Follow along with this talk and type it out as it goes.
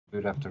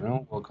Good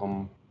afternoon.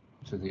 Welcome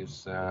to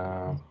this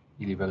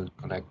IDIBELL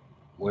Connect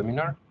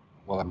webinar.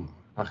 Well, I'm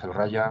Angel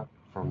Raya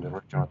from the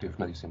Regenerative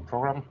Medicine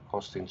Program,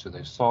 hosting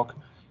today's talk.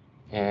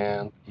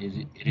 And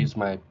it is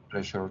my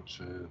pleasure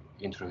to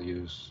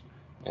introduce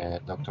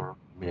Dr.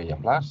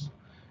 Mireya Plass.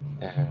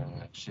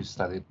 She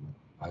studied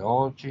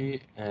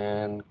biology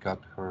and got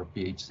her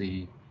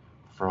PhD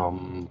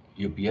from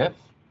UPF,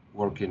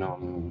 working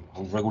on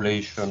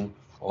regulation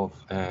of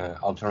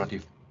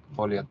alternative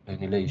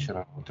polyethylation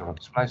and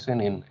alternative splicing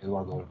in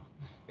Eduardo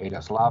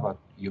Areté's lab at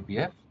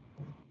UPF.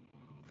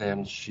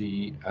 Then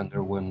she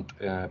underwent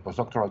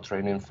postdoctoral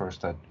training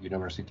first at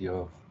University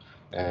of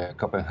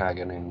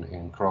Copenhagen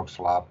in Krog's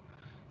lab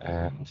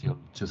until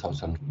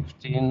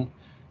 2015,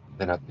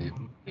 then at the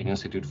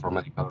Institute for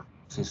Medical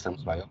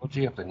Systems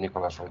Biology of the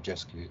Nicholas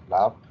Rojewski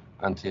lab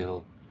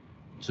until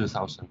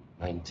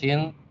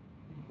 2019,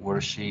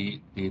 where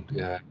she did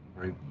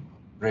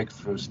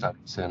breakthrough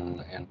studies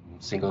and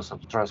single-cell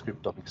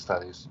transcriptomic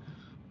studies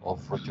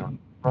of regenerative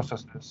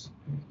processes.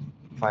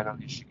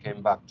 Finally, she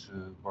came back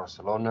to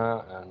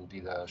Barcelona and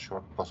did a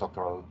short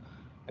postdoctoral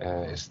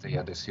stay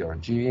at the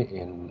CRG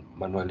in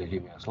Manuel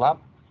Irimia's lab.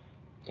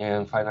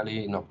 And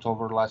finally, in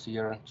October last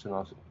year,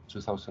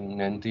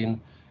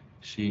 2019,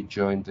 she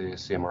joined the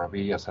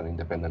CMRB as an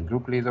independent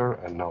group leader,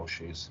 and now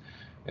she's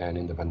an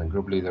independent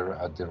group leader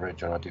at the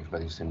Regenerative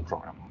Medicine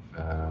Program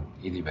of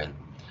IDIBELL.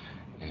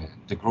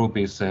 The group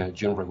is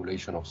gene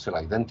regulation of cell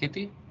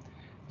identity,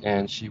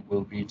 and she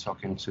will be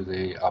talking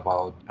today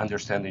about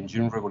understanding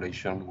gene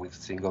regulation with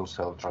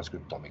single-cell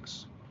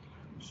transcriptomics.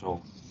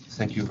 So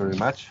thank you very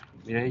much,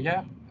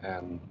 Mireya,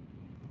 and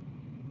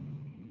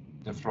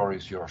the floor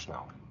is yours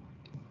now.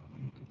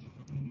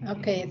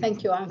 Okay,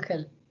 thank you,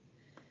 Angel.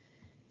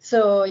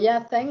 So yeah,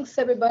 thanks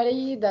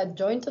everybody that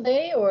joined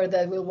today or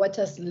that will watch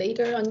us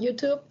later on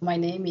YouTube. My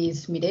name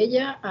is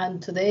Mireya,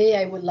 and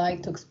today I would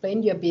like to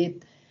explain you a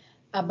bit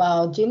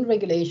about gene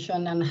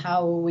regulation and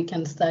how we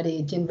can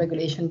study gene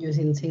regulation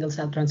using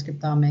single-cell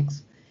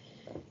transcriptomics.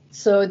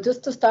 So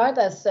just to start,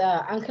 as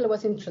Angel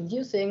was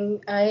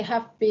introducing, I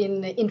have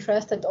been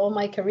interested all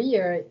my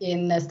career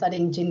in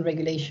studying gene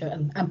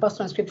regulation and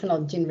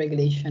post-transcriptional gene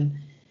regulation.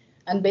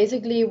 And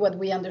basically what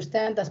we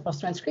understand as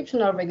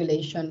post-transcriptional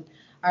regulation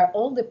are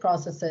all the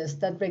processes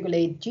that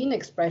regulate gene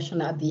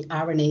expression at the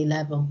RNA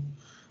level.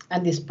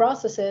 And these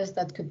processes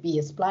that could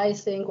be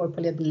splicing or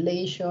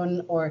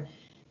polyethylation or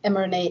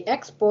mRNA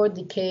export,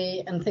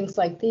 decay, and things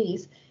like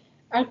these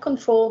are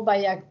controlled by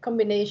a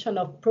combination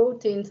of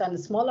proteins and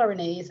small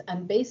RNAs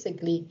and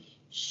basically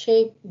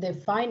shape the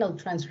final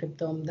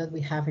transcriptome that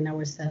we have in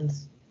our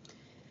cells.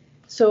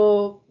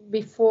 So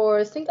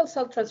before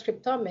single-cell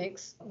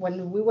transcriptomics,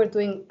 when we were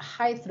doing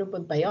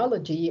high-throughput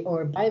biology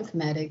or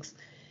bioinformatics,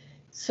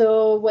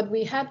 so what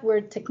we had were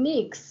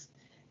techniques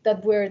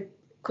that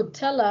could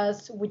tell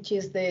us which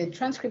is the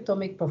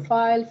transcriptomic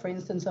profile, for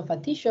instance, of a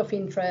tissue of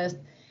interest,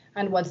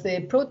 and what's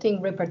the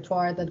protein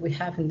repertoire that we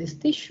have in this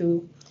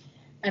tissue.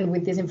 And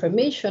with this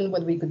information,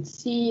 what we could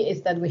see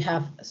is that we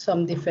have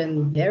some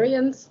different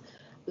variants,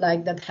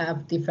 like that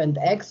have different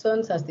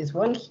exons, as this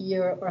one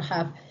here, or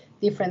have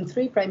different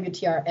 3'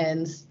 UTR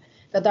ends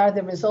that are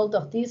the result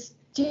of these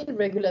gene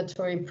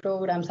regulatory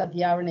programs at the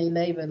RNA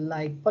level,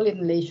 like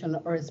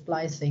polyethylation or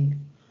splicing.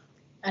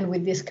 And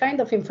with this kind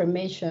of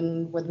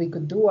information, what we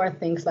could do are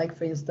things like,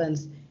 for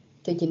instance,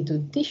 take into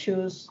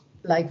tissues,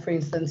 like, for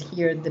instance,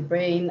 here, the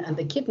brain and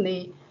the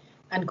kidney,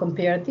 and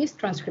compare this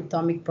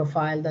transcriptomic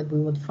profile that we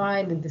would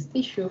find in this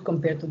tissue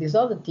compared to this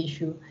other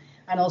tissue,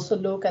 and also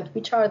look at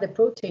which are the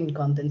protein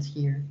contents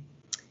here.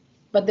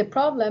 But the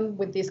problem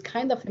with this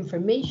kind of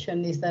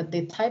information is that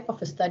the type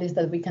of studies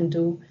that we can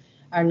do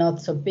are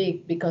not so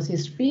big, because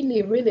it's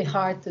really, really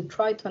hard to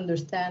try to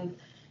understand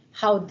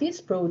how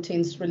these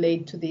proteins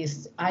relate to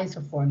these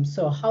isoforms,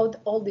 so how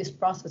all this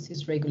process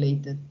is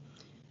regulated.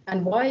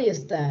 And why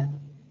is that?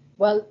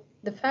 Well,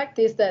 the fact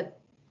is that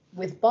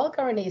with bulk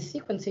RNA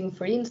sequencing,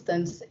 for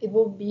instance, it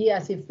will be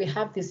as if we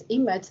have this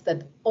image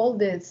that all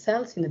the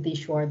cells in the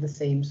tissue are the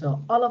same.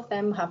 So all of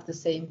them have the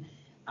same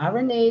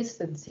RNAs,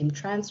 the same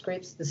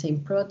transcripts, the same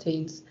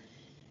proteins.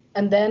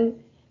 And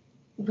then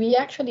we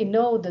actually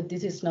know that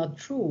this is not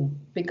true,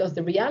 because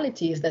the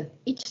reality is that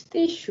each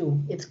tissue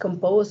is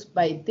composed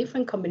by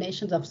different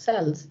combinations of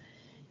cells,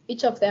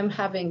 each of them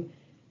having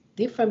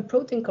different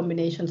protein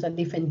combinations and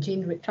different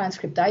gene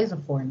transcript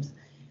isoforms.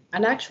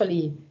 And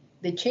actually,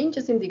 the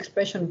changes in the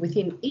expression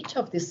within each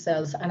of these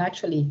cells and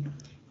actually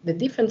the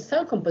different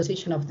cell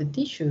composition of the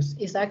tissues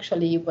is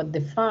actually what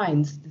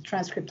defines the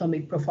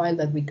transcriptomic profile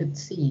that we could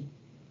see.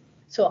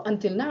 So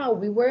until now,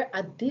 we were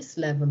at this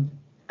level,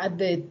 at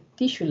the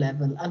tissue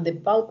level, at the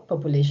bulk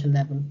population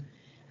level,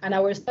 and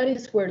our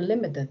studies were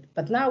limited.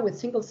 But now with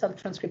single-cell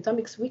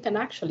transcriptomics, we can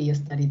actually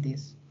study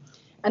this.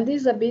 And this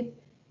is a bit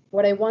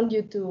what I want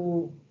you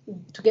to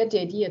get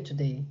the idea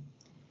today.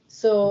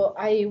 So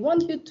I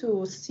want you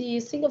to see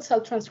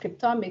single-cell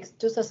transcriptomics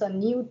just as a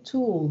new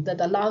tool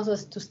that allows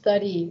us to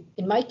study,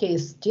 in my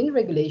case, gene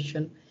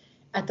regulation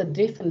at a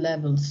different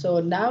level. So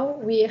now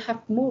we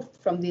have moved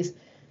from this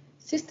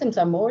systems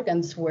and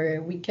organs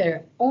where we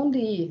can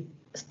only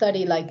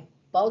study like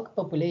bulk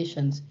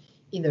populations,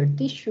 either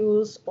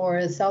tissues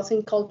or cells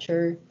in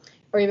culture,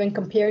 or even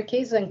compare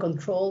cases and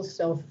controls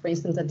of, for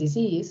instance, a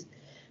disease.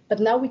 But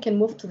now we can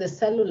move to the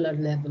cellular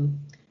level.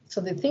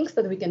 So the things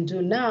that we can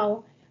do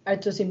now are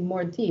just in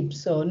more deep.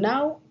 So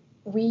now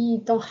we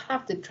don't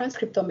have the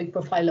transcriptomic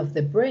profile of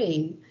the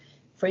brain,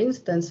 for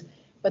instance,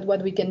 but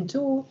what we can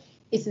do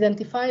is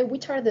identify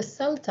which are the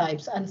cell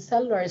types and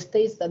cellular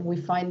states that we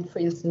find, for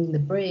instance, in the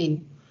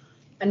brain.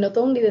 And not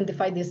only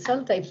identify these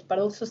cell types, but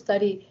also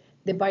study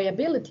the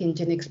variability in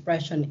gene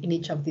expression in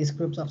each of these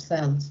groups of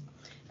cells.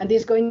 And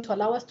this is going to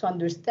allow us to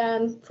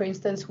understand, for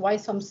instance, why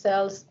some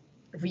cells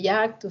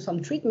react to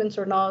some treatments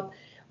or not,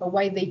 or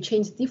why they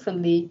change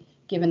differently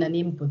given an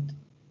input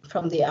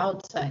from the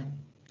outside.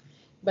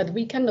 But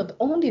we can not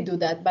only do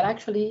that, but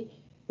actually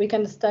we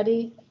can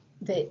study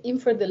the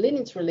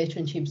lineage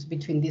relationships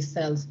between these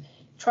cells,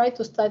 try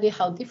to study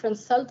how different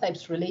cell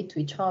types relate to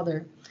each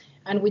other,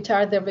 and which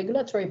are the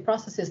regulatory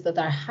processes that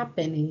are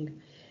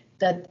happening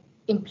that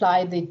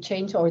imply the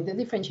change or the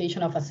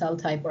differentiation of a cell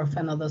type or of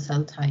another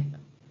cell type.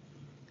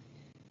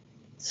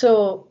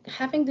 So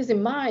having this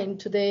in mind,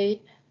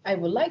 today I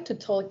would like to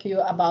talk to you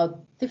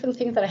about different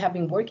things that I have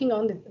been working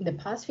on in the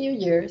past few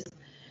years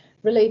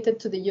related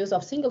to the use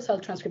of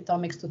single-cell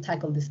transcriptomics to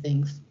tackle these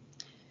things.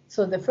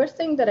 So the first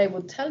thing that I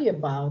would tell you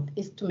about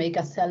is to make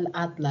a cell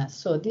atlas.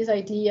 So this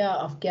idea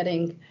of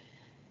getting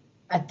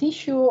a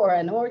tissue or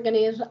an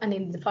organism and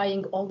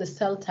identifying all the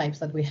cell types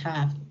that we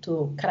have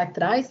to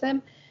characterize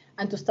them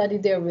and to study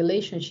their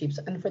relationships.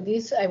 And for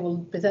this, I will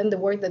present the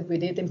work that we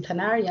did in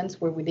planarians,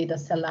 where we did a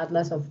cell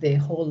atlas of the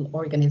whole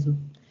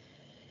organism.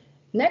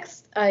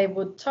 Next, I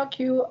would talk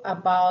to you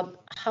about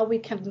how we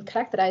can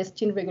characterize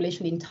gene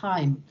regulation in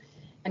time.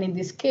 And in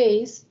this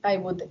case, I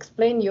would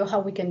explain you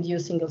how we can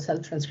use single-cell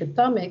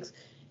transcriptomics,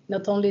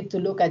 not only to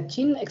look at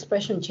gene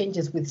expression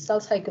changes with cell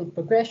cycle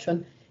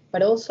progression,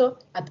 but also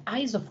at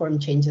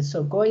isoform changes,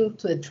 so going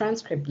to the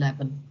transcript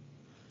level.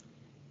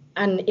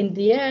 And in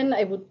the end,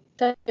 I would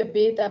tell you a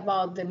bit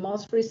about the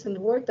most recent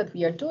work that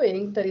we are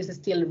doing that is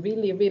still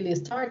really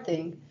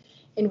starting,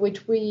 in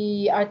which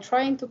we are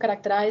trying to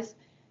characterize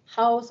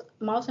how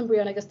mouse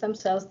embryonic stem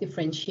cells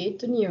differentiate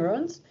to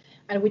neurons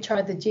and which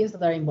are the genes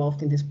that are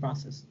involved in this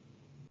process.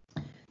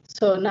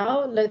 So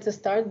now let's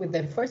start with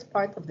the first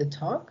part of the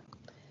talk.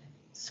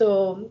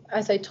 So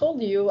as I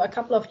told you a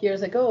couple of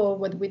years ago,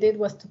 what we did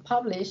was to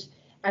publish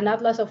an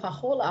atlas of a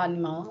whole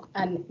animal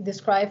and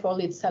describe all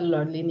its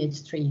cellular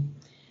lineage tree.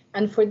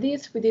 And for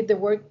this, we did the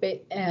work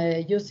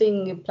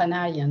using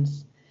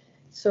planarians.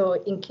 So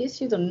in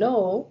case you don't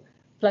know,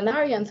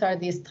 planarians are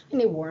these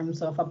tiny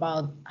worms of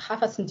about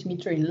half a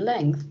centimeter in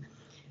length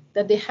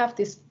that they have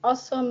this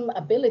awesome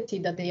ability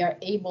that they are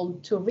able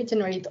to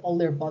regenerate all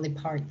their body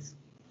parts.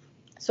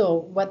 So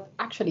what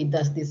actually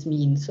does this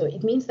mean? So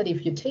it means that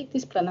if you take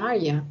this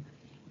planaria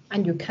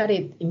and you cut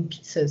it in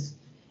pieces,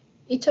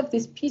 each of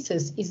these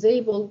pieces is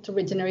able to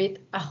regenerate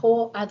a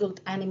whole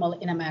adult animal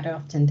in a matter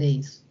of 10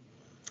 days.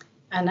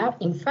 And now,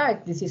 in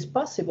fact, this is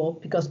possible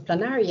because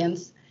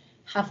planarians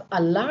have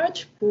a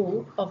large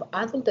pool of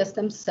adult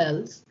stem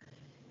cells,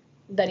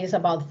 that is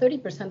about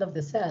 30% of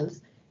the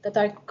cells, that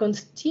are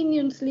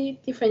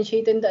continuously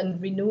differentiating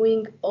and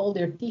renewing all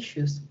their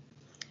tissues.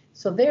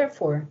 So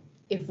therefore,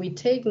 if we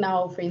take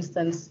now, for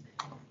instance,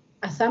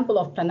 a sample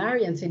of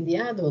planarians in the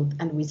adult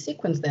and we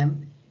sequence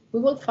them,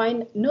 we will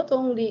find not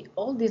only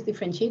all these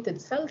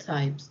differentiated cell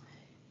types,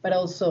 but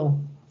also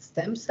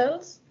stem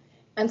cells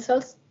and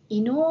cells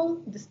in all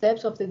the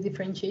steps of the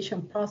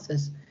differentiation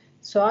process.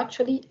 So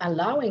actually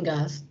allowing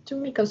us to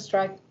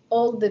reconstruct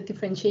all the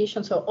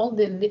differentiation, so all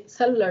the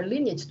cellular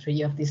lineage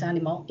tree of this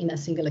animal in a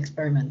single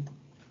experiment.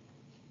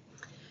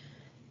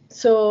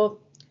 So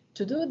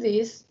to do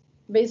this,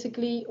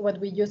 basically what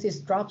we use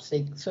is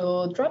DropSeq.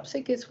 So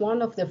DropSeq is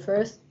one of the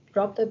first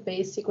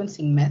droplet-based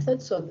sequencing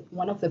methods, so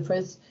one of the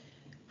first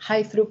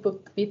high throughput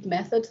bit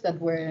methods that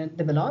were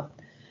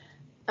developed.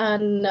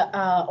 And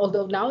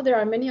although now there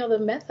are many other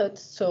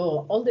methods,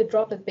 so all the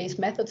droplet-based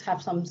methods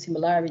have some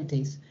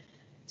similarities.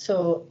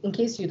 So in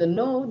case you don't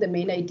know, the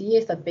main idea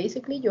is that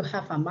basically you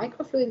have a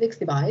microfluidics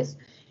device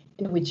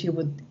in which you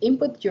would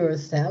input your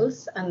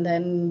cells, and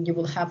then you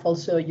will have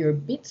also your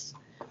bits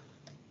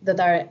that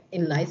are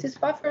in lysis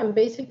buffer, and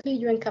basically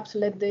you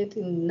encapsulate it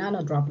in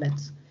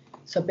nanodroplets.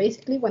 So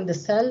basically when the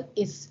cell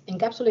is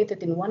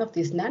encapsulated in one of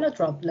these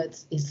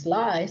nanodroplets, it's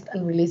sliced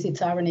and release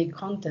its RNA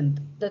content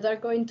that are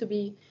going to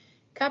be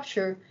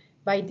captured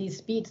by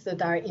these bits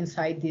that are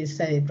inside these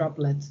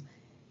droplets.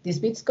 These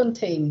bits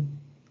contain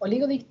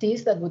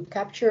oligonucleotides that would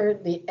capture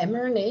the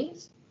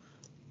mRNAs.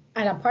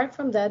 And apart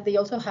from that, they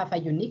also have a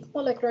unique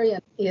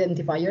molecular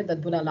identifier that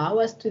would allow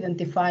us to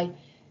identify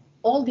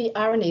all the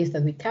RNAs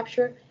that we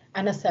capture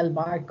and a cell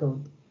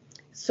barcode.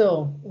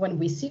 So when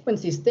we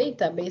sequence this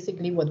data,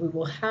 basically what we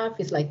will have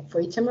is like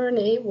for each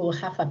mRNA, we'll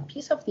have a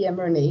piece of the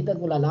mRNA that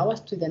will allow us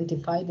to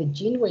identify the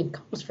gene where it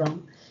comes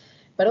from,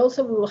 but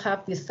also we will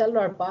have this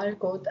cellular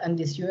barcode and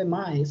this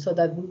UMI so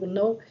that we will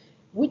know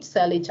which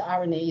cell each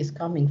RNA is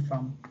coming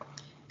from.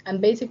 And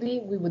basically,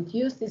 we would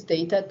use this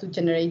data to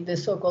generate the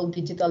so-called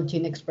digital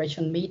gene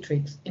expression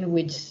matrix, in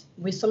which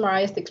we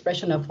summarize the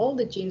expression of all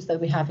the genes that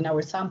we have in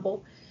our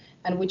sample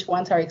and which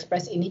ones are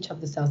expressed in each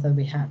of the cells that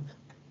we have.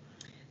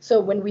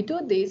 So when we do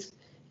this,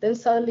 then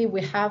suddenly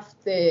we have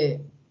the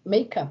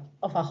makeup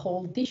of a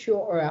whole tissue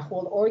or a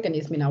whole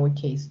organism in our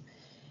case.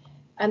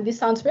 And this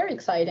sounds very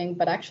exciting,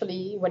 but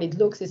actually what it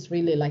looks is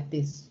really like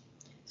this.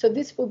 So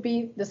this will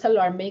be the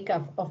cellular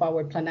makeup of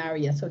our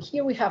planaria. So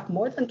here we have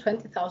more than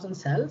 20,000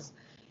 cells.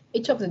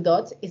 Each of the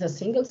dots is a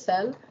single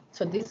cell.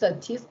 So this is a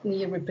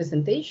t-SNE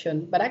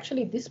representation, but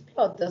actually this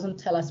plot doesn't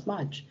tell us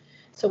much.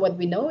 So what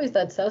we know is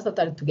that cells that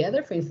are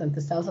together, for instance,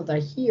 the cells that are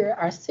here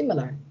are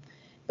similar,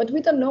 but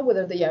we don't know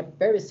whether they are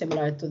very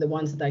similar to the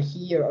ones that are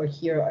here or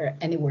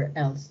anywhere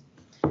else.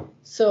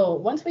 So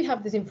once we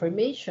have this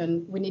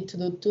information, we need to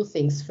do two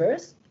things.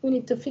 First, we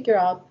need to figure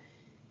out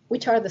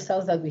which are the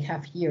cells that we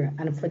have here.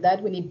 And for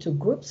that, we need to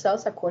group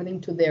cells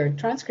according to their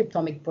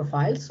transcriptomic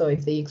profile. So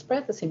if they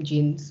express the same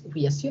genes,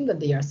 we assume that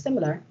they are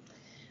similar.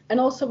 And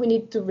also we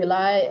need to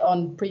rely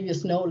on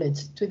previous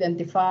knowledge to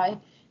identify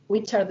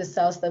which are the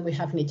cells that we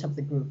have in each of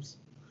the groups.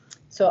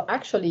 So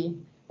actually,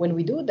 when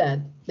we do that,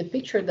 the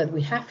picture that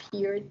we have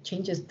here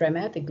changes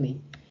dramatically.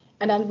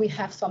 And then we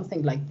have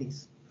something like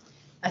this.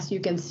 As you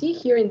can see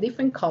here in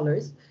different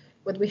colors,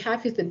 what we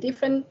have is the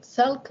different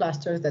cell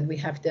clusters that we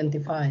have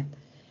identified.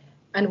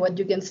 And what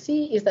you can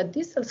see is that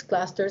these cell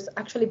clusters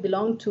actually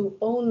belong to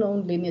all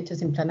known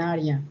lineages in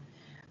planaria.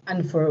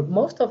 And for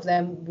most of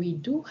them, we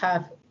do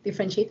have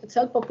differentiated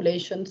cell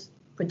populations,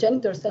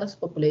 progenitor cells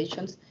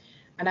populations,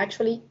 and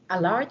actually a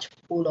large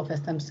pool of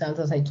stem cells,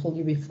 as I told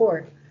you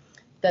before,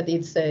 that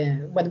it's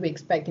what we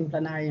expect in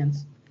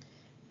planarians.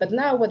 But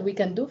now what we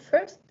can do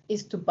first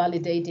is to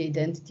validate the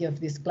identity of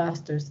these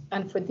clusters.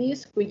 And for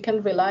this, we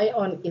can rely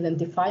on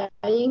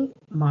identifying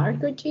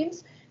marker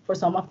genes for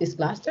some of these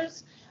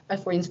clusters.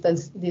 And for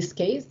instance, this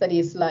case that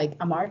is like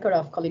a marker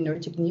of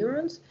cholinergic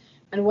neurons.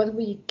 And what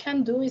we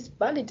can do is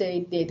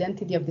validate the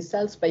identity of the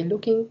cells by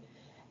looking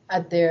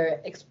at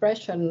their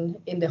expression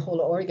in the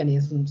whole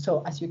organism.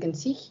 So as you can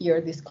see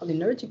here, these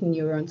cholinergic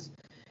neurons,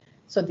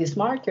 so this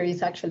marker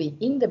is actually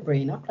in the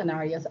brain of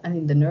planarians and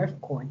in the nerve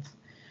cords.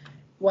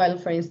 While,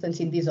 for instance,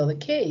 in this other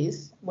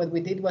case, what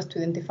we did was to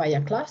identify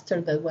a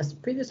cluster that was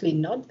previously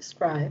not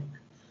described,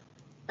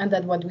 and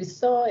that what we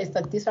saw is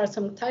that these are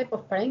some type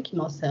of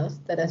parenchymal cells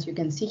that, as you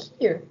can see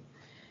here,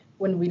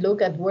 when we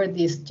look at where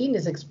this gene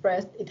is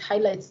expressed, it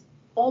highlights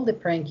all the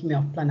parenchyma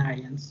of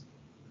planarians.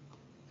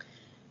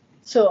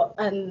 So,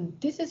 and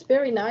this is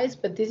very nice,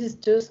 but this is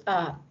just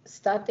a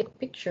static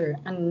picture.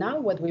 And now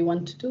what we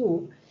want to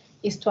do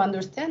is to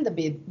understand a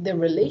bit the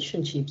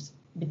relationships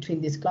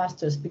between these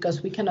clusters,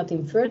 because we cannot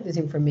infer this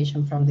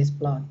information from this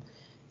plot.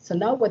 So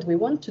now what we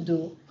want to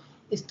do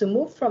is to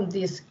move from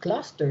these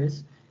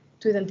clusters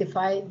to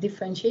identify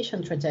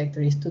differentiation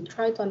trajectories, to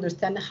try to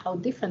understand how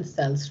different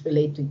cells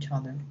relate to each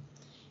other.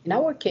 In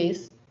our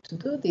case, to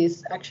do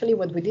this, actually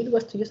what we did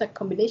was to use a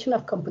combination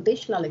of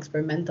computational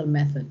experimental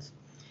methods.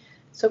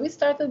 So we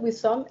started with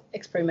some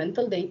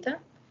experimental data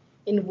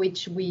in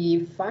which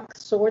we FACS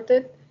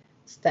sorted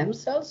stem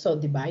cells, so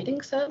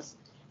dividing cells,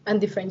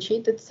 and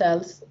differentiated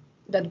cells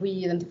that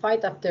we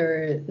identified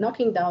after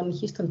knocking down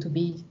histone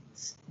 2B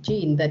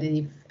gene, that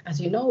if, as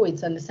you know,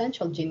 it's an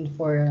essential gene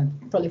for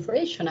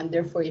proliferation, and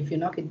therefore if you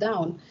knock it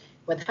down,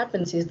 what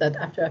happens is that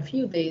after a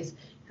few days,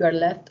 you are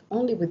left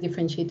only with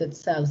differentiated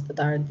cells that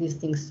are these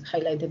things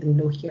highlighted in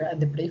blue here at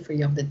the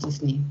periphery of the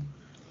t-SNE.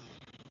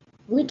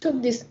 We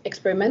took this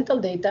experimental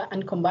data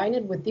and combined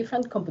it with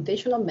different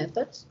computational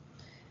methods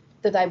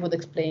that I would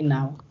explain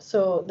now.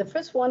 So the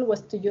first one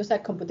was to use a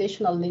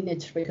computational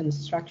lineage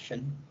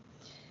reconstruction.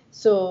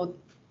 So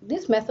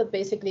this method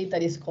basically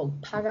that is called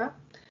PAGA.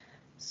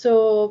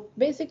 So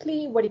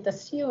basically what it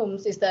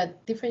assumes is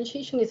that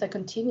differentiation is a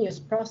continuous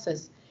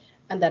process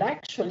and that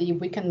actually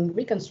we can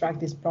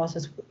reconstruct this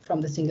process from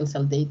the single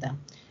cell data.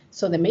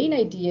 So the main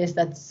idea is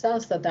that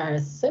cells that are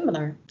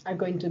similar are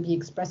going to be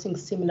expressing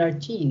similar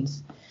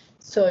genes.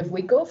 So if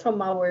we go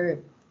from our,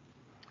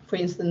 for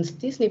instance,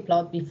 t-SNE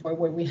plot before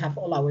where we have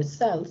all our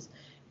cells,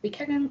 we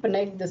can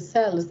connect the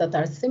cells that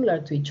are similar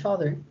to each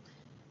other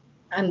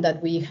and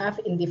that we have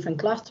in different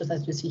clusters,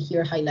 as you see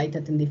here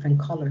highlighted in different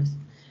colors.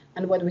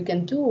 And what we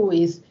can do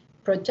is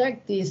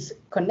project these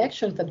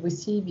connections that we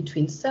see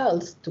between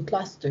cells to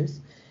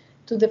clusters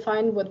to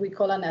define what we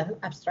call an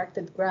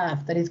abstracted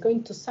graph that is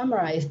going to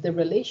summarize the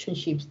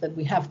relationships that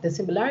we have, the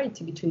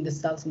similarity between the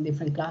cells in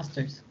different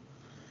clusters.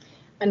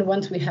 And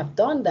once we have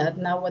done that,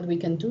 now what we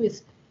can do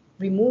is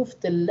remove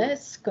the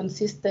less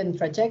consistent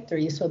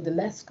trajectory, so the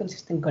less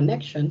consistent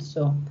connections,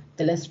 so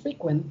the less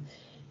frequent,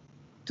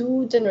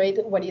 to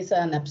generate what is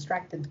an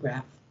abstracted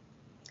graph.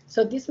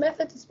 So this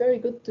method is very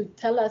good to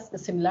tell us the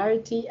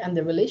similarity and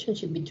the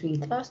relationship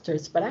between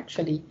clusters, but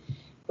actually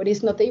what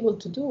it's not able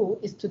to do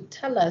is to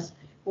tell us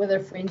whether,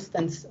 for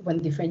instance, when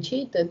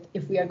differentiated,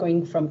 if we are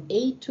going from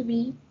A to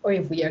B or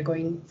if we are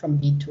going from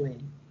B to A.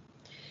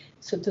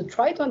 So to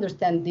try to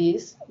understand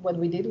this, what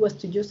we did was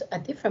to use a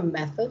different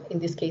method, in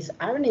this case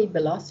RNA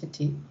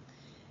velocity,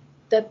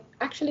 that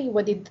actually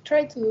what it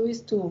tried to do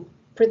is to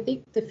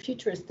predict the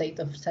future state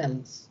of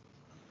cells.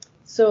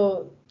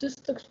 So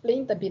just to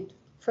explain a bit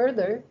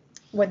further,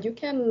 what you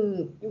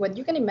can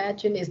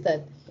imagine is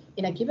that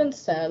in a given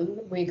cell,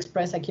 we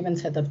express a given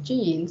set of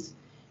genes,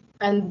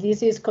 and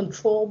this is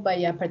controlled by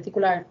a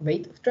particular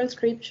rate of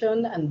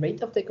transcription and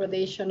rate of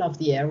degradation of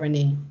the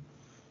RNA.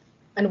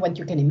 And what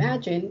you can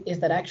imagine is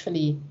that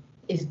actually,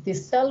 if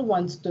this cell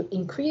wants to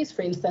increase,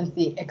 for instance,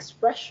 the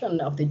expression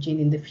of the gene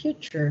in the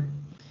future,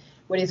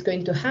 what is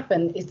going to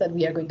happen is that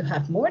we are going to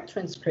have more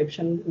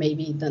transcription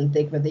maybe than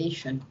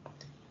degradation.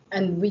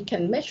 And we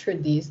can measure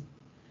this,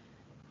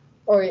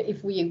 or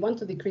if we want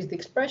to decrease the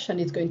expression,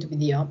 it's going to be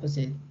the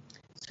opposite.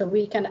 So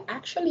we can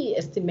actually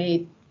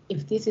estimate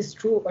if this is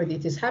true or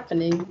this is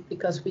happening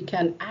because we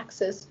can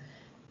access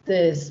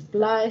the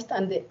spliced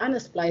and the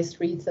unspliced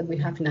reads that we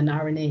have in an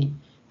RNA.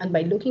 And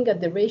by looking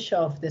at the ratio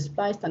of the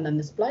spliced and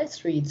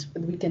unspliced reads,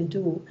 what we can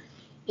do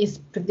is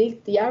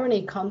predict the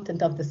RNA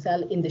content of the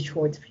cell in the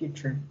short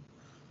future.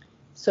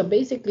 So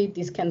basically,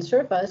 this can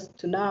serve us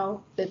to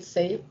now, let's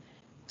say,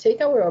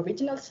 take our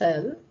original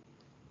cell,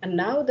 and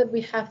now that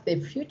we have the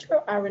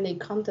future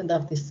RNA content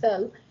of the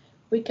cell,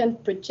 we can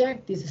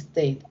project this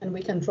state and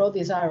we can draw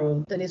this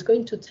arrow that is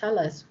going to tell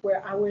us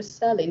where our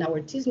cell in our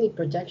t-SNE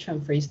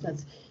projection, for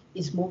instance,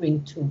 is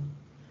moving to.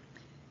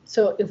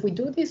 So if we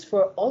do this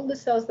for all the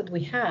cells that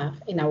we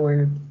have in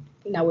our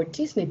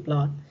t-SNE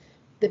plot,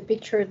 the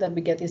picture that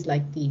we get is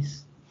like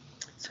this.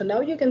 So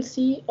now you can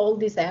see all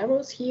these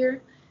arrows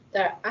here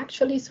that are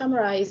actually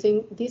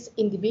summarizing these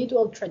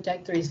individual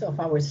trajectories of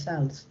our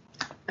cells.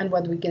 And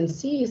what we can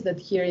see is that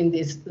here in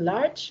this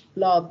large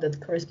blob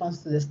that corresponds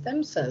to the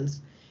stem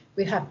cells,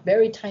 we have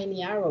very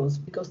tiny arrows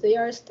because they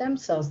are stem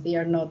cells. They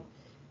are not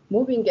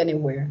moving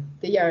anywhere.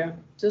 They are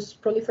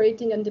just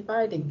proliferating and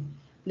dividing.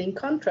 And in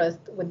contrast,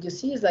 what you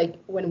see is like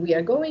when we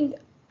are going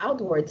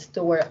outwards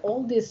toward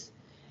all these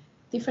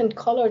different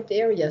colored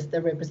areas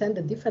that represent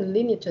the different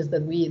lineages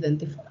that we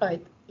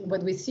identified,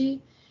 what we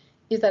see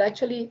is that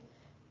actually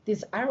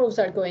these arrows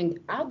are going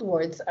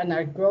outwards and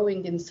are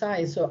growing in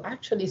size, so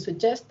actually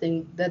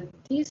suggesting that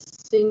this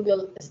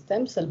single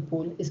stem cell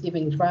pool is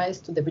giving rise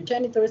to the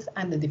progenitors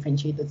and the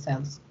differentiated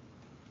cells.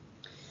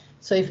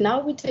 So if now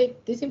we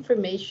take this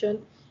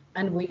information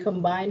and we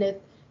combine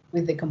it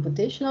with the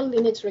computational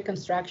lineage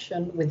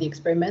reconstruction, with the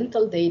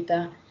experimental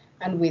data,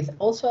 and with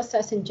also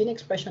assessing gene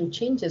expression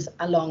changes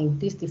along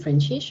these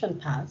differentiation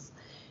paths,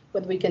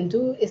 what we can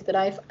do is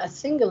derive a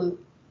single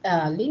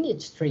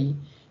lineage tree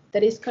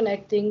that is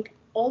connecting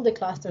all the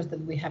clusters that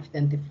we have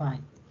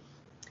identified.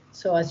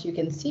 So as you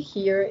can see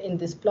here in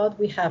this plot,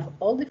 we have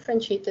all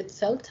differentiated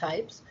cell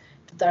types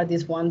that are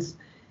these ones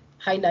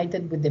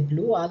highlighted with the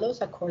blue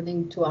halos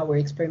according to our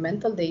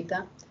experimental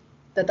data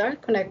that are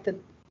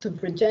connected to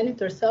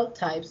progenitor cell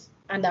types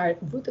and are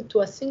rooted to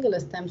a single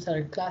stem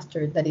cell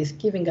cluster that is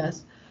giving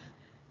us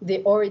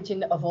the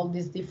origin of all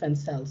these different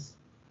cells.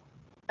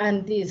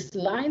 And these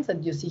lines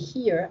that you see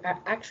here are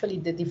actually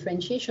the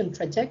differentiation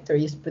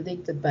trajectories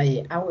predicted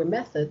by our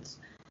methods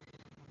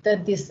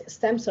that these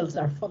stem cells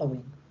are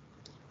following.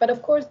 But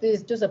of course, this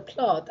is just a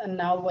plot, and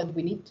now what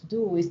we need to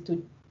do is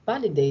to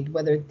validate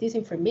whether this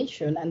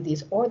information and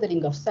this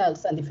ordering of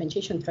cells and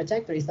differentiation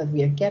trajectories that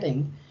we are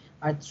getting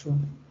are true.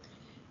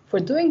 For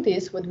doing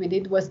this, what we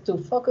did was to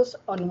focus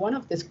on one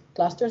of these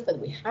clusters that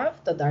we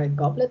have that are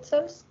goblet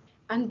cells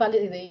and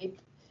validate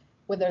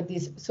whether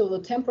this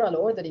pseudotemporal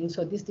ordering,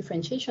 so this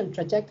differentiation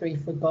trajectory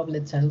for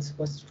goblet cells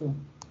was true.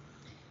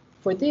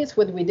 For this,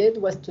 what we did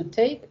was to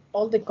take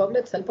all the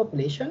goblet cell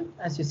population,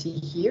 as you see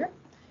here.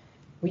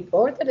 We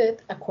ordered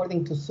it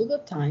according to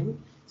pseudotime.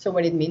 So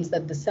what it means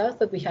that the cells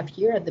that we have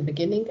here at the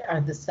beginning are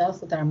the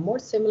cells that are more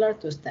similar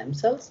to stem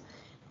cells,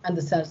 and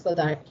the cells that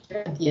are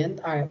here at the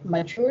end are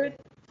matured,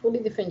 fully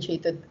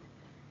differentiated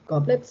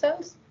goblet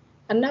cells.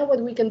 And now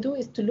what we can do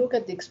is to look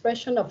at the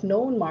expression of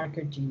known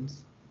marker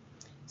genes.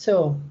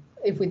 So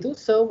if we do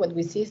so, what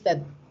we see is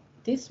that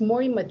these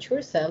more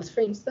immature cells,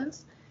 for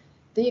instance,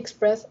 they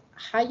express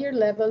higher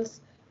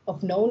levels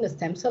of known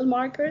stem cell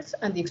markers,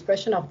 and the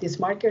expression of these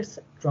markers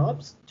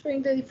drops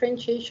during the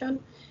differentiation.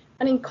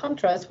 And in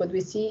contrast, what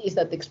we see is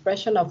that the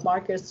expression of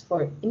markers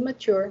for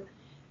immature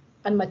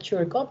and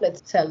mature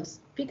goblet cells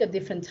peak at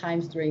different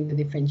times during the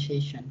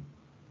differentiation.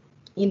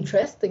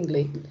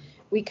 Interestingly,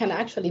 we can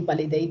actually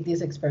validate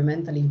this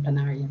experimentally in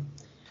Planarian.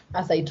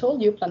 As I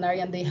told you,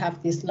 Planarian, they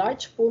have this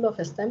large pool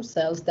of stem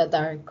cells that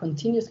are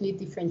continuously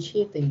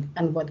differentiating.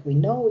 And what we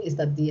know is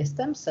that the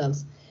stem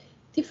cells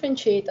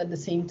differentiate at the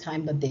same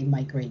time that they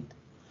migrate.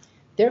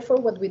 Therefore,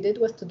 what we did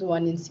was to do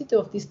an in situ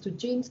of these two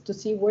genes to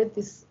see where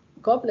these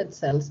goblet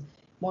cells,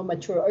 more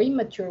mature or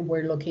immature,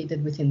 were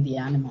located within the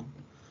animal.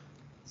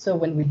 So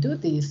when we do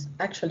this,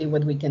 actually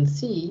what we can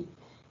see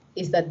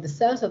is that the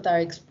cells that are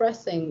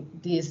expressing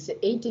this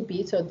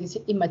AGB, so this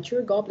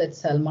immature goblet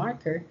cell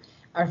marker,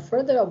 are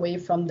further away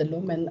from the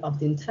lumen of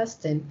the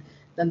intestine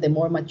than the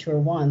more mature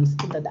ones.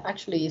 That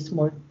actually is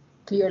more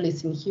clearly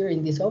seen here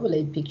in this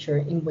overlay picture,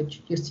 in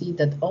which you see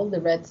that all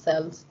the red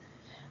cells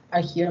are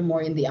here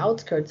more in the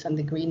outskirts and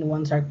the green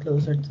ones are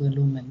closer to the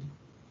lumen.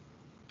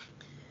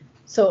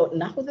 So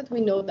now that we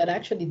know that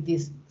actually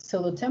this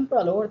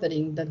pseudotemporal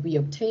ordering that we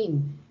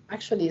obtain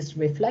actually is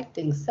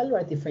reflecting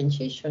cellular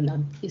differentiation,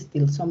 at least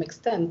to some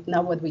extent,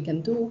 now what we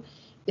can do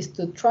is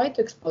to try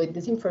to exploit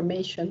this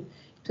information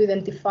to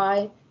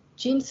identify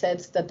gene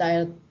sets that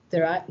are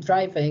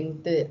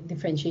driving the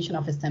differentiation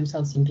of stem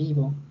cells in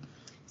vivo.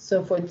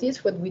 So for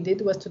this, what we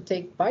did was to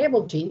take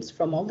variable genes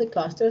from all the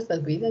clusters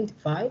that we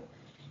identified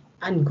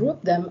and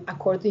group them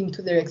according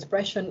to their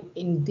expression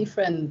in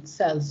different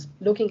cells,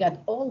 looking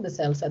at all the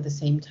cells at the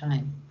same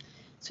time.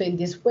 So in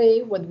this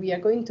way, what we are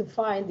going to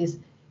find is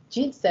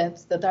gene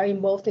sets that are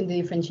involved in the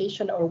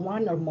differentiation of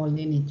one or more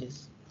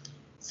lineages.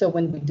 So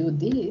when we do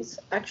this,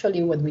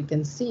 actually what we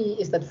can see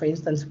is that, for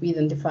instance, we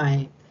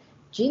identify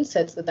gene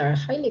sets that are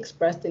highly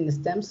expressed in the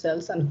stem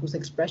cells and whose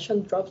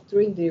expression drops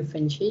during the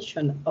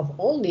differentiation of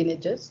all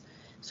lineages.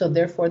 So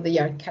therefore, they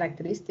are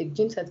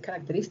gene sets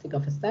characteristic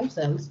of stem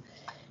cells.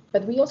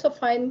 But we also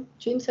find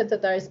gene sets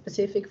that are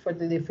specific for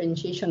the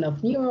differentiation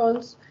of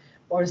neurons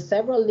or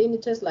several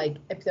lineages like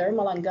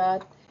epidermal and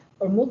gut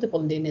or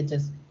multiple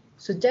lineages,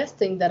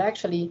 suggesting that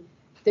actually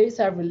there is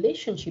a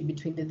relationship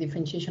between the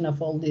differentiation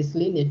of all these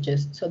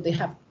lineages. So they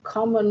have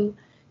common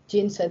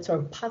gene sets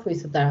or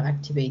pathways that are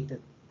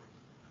activated.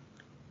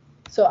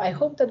 So I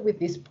hope that with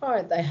this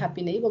part, I have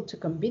been able to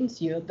convince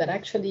you that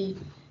actually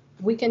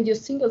we can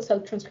use single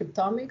cell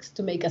transcriptomics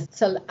to make a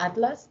cell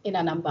atlas in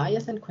an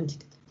unbiased and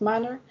quantitative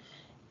manner,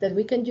 that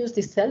we can use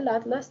the cell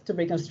atlas to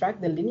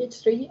reconstruct the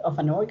lineage tree of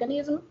an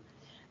organism.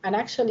 And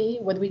actually,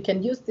 what we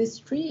can use this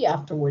tree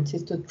afterwards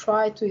is to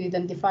try to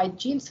identify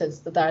gene sets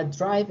that are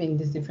driving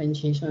this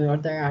differentiation or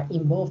that are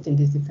involved in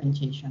this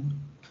differentiation.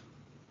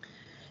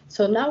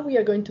 So now we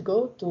are going to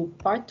go to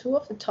part 2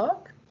 of the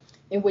talk,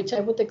 in which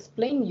I would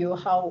explain you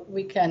how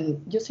we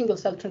can use single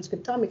cell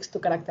transcriptomics to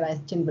characterize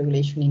gene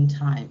regulation in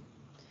time.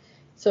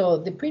 So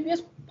the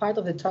previous part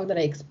of the talk that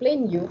I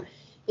explained you,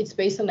 it's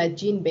based on a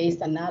gene-based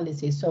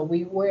analysis. So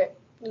we were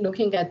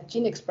looking at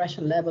gene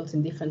expression levels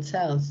in different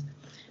cells.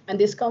 And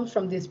this comes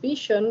from this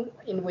vision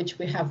in which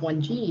we have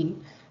one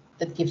gene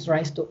that gives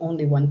rise to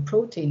only one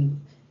protein.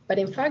 But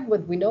in fact,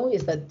 what we know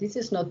is that this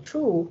is not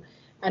true.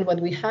 And what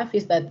we have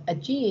is that a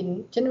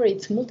gene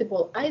generates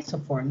multiple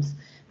isoforms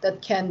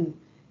that can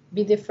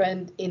be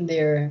different in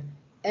their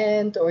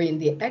end or in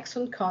the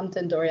exon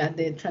content or at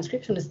the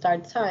transcription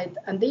start site.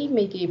 And they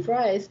may give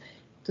rise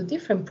to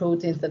different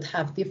proteins that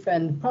have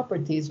different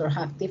properties or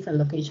have different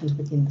locations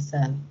within the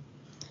cell.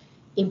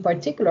 In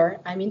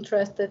particular, I'm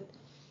interested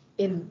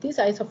in these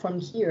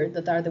isoforms here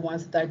that are the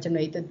ones that are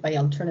generated by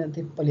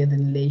alternative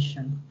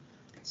polyadenylation.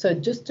 So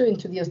just to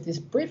introduce this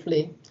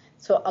briefly,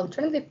 so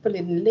alternative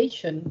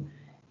polyadenylation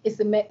is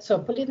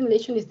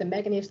polyadenylation is the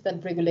mechanism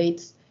that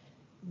regulates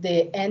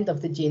the end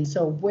of the gene.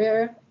 So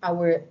where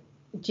our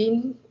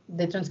gene,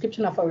 the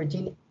transcription of our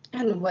gene,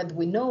 and what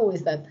we know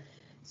is that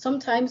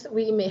sometimes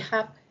we may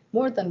have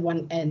more than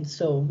one end.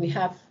 So we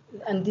have,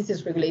 and this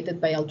is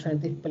regulated by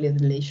alternative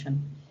polyadenylation.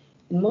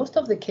 In most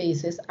of the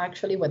cases,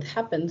 actually what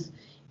happens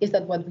is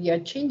that what we are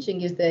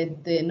changing is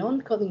the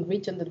non-coding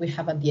region that we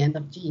have at the end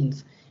of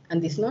genes.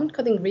 And this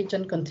non-coding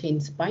region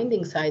contains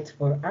binding sites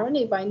for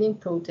RNA binding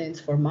proteins,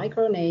 for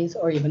microRNAs,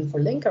 or even for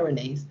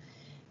lincRNAs.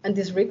 And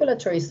these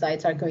regulatory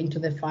sites are going to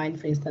define,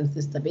 for instance,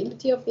 the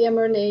stability of the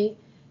mRNA,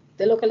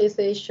 the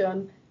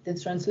localization, the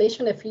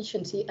translation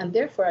efficiency, and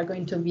therefore are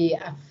going to be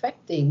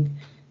affecting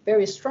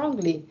very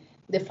strongly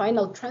the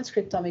final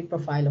transcriptomic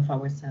profile of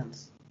our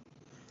cells.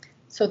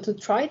 So to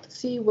try to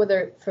see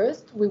whether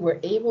first we were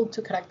able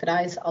to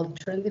characterize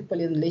alternative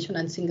polyadenylation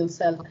and single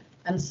cell,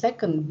 and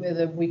second,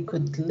 whether we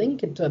could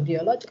link it to a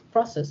biological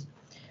process,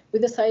 we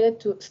decided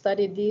to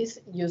study this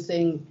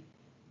using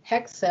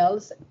hex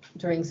cells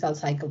during cell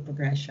cycle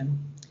progression.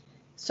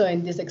 So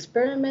in this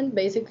experiment,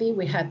 basically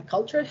we had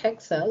cultured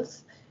hex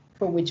cells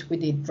for which we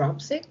did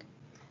drop-seq.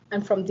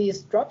 And from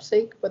these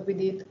drop-seq, what we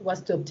did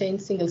was to obtain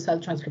single cell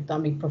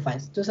transcriptomic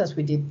profiles, just as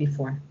we did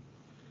before.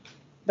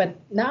 But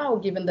now,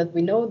 given that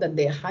we know that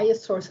the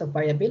highest source of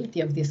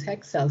variability of these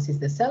hex cells is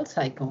the cell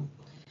cycle,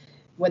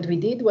 what we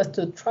did was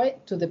to try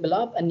to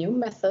develop a new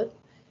method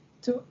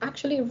to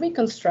actually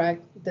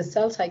reconstruct the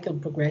cell cycle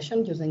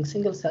progression using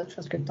single cell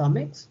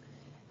transcriptomics,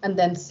 and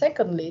then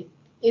secondly,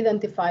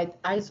 identified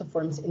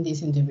isoforms in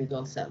these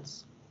individual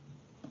cells.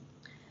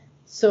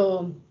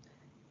 So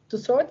to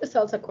sort the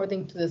cells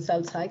according to the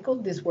cell cycle,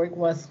 this work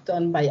was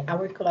done by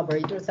our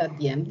collaborators at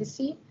the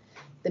MDC.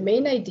 The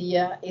main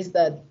idea is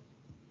that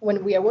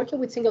when we are working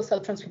with single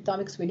cell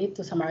transcriptomics, we need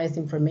to summarize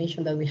the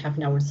information that we have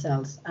in our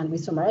cells. And we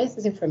summarize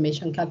this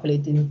information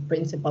calculating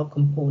principal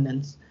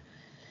components.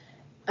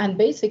 And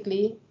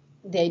basically,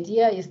 the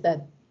idea is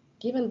that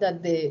given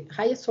that the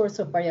highest source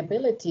of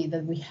variability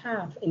that we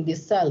have in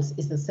these cells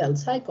is the cell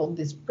cycle,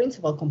 these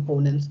principal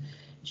components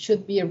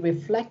should be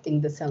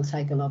reflecting the cell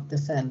cycle of the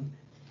cell.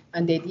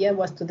 And the idea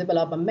was to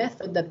develop a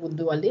method that would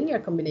do a linear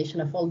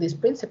combination of all these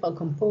principal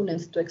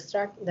components to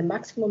extract the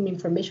maximum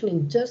information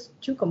in just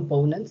two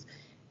components,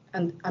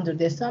 and under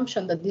the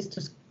assumption that these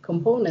two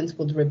components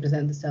would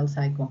represent the cell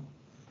cycle.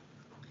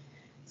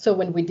 So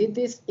when we did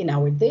this in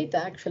our data,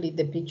 actually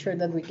the picture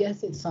that we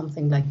get is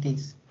something like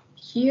this.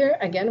 Here,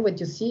 again, what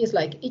you see is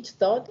like each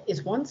dot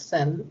is one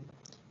cell.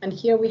 And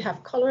here we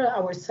have colored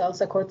our cells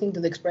according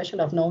to the expression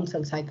of known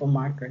cell cycle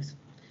markers.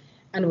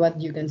 And what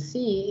you can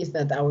see is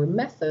that our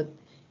method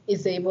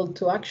is able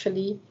to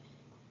actually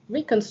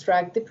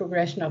reconstruct the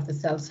progression of the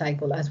cell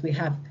cycle, as we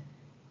have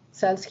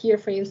cells here,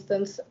 for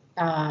instance,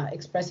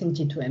 expressing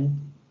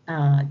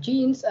G2M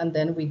genes, and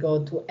then we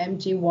go to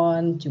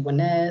MG1,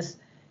 G1S,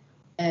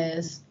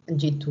 S, and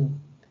G2.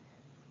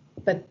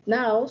 But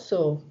now,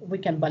 so we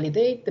can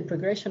validate the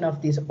progression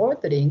of this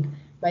ordering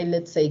by,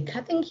 let's say,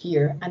 cutting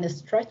here and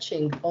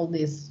stretching all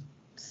these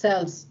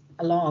cells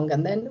along,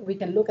 and then we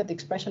can look at the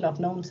expression of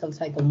known cell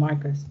cycle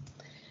markers.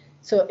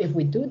 So if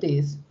we do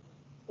this,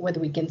 what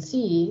we can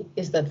see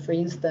is that, for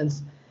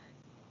instance,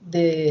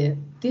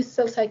 this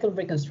cell cycle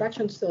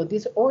reconstruction, so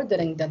this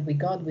ordering that we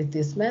got with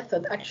this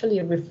method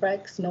actually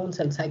reflects known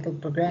cell cycle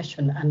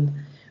progression. And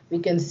we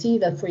can see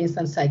that, for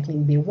instance,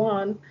 cyclin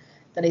B1,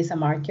 that is a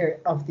marker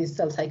of this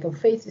cell cycle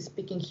phase, is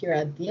peaking here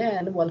at the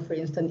end, while, for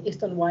instance,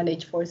 histone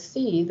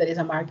 1H4C, that is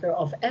a marker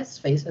of S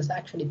phase, is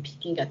actually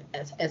peaking at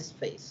S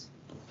phase.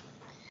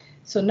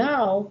 So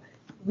now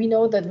we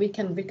know that we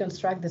can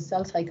reconstruct the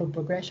cell cycle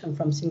progression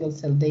from single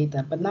cell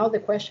data. But now the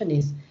question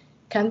is,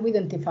 can we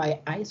identify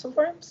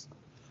isoforms?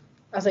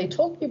 As I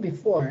told you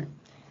before,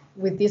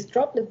 with these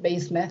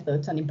droplet-based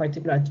methods, and in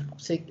particular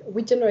Tropsic,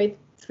 we generate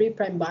 3'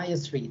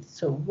 bias reads.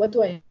 So what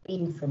do I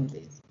mean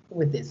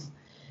with this?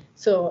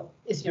 So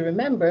as you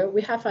remember,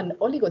 we have an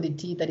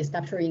oligo-DT that is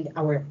capturing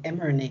our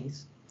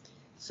mRNAs.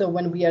 So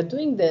when we are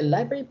doing the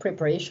library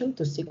preparation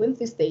to sequence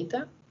this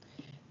data,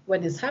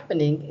 what is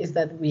happening is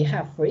that we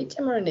have, for each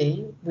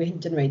mRNA, we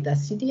generate a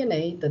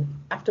cDNA that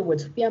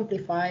afterwards we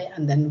amplify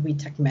and then we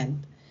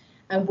segment,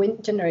 and we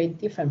generate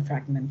different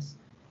fragments.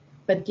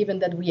 But given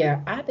that we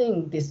are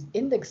adding this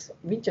index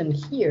region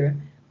here,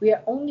 we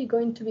are only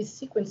going to be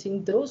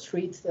sequencing those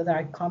reads that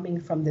are coming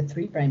from the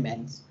 3'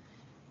 ends.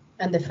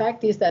 And the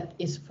fact is that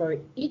is for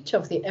each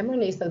of the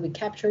mRNAs that we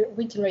capture,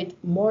 we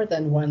generate more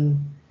than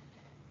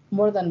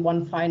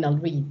one final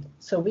read.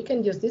 So we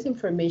can use this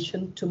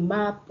information to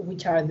map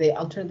which are the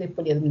alternative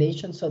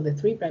polyadenations, so the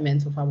 3'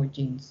 ends of our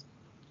genes.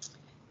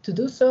 To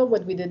do so,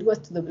 what we did was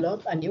to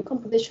develop a new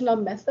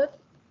computational method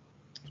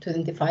to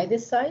identify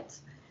these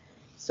sites.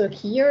 So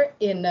here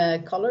in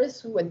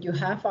colors, what you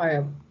have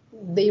are,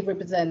 they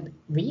represent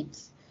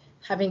reads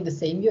having the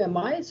same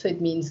UMI, so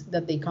it means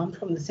that they come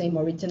from the same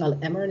original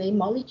mRNA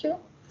molecule.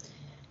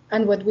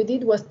 And what we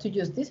did was to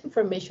use this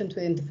information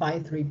to identify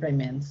 3'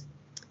 ends.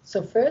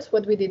 So first,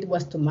 what we did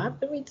was to map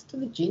the reads to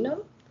the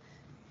genome.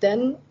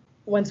 Then,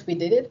 once we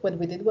did it, what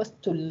we did was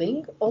to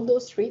link all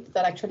those reads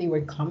that actually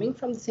were coming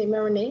from the same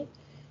RNA,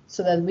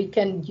 so that we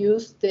can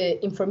use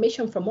the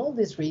information from all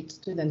these reads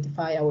to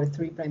identify our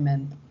 3'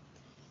 end.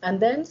 And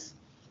then,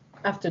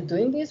 after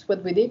doing this,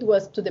 what we did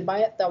was to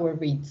divide our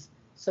reads.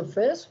 So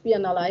first, we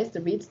analyzed the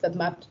reads that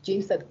map to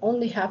genes that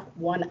only have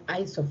one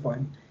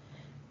isoform.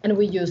 And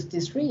we used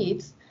these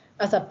reads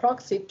as a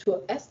proxy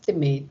to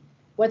estimate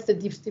what's the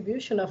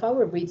distribution of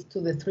our reads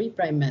to the 3'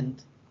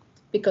 end.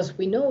 Because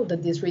we know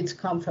that these reads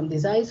come from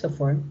this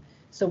isoform,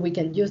 so we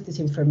can use this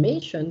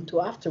information to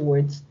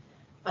afterwards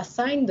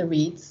assign the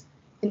reads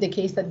in the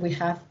case that we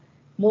have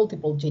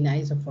multiple gene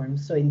isoforms.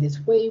 So in this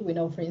way, we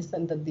know, for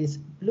instance, that these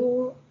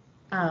blue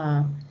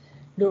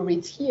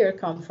reads here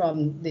come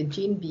from the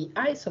gene B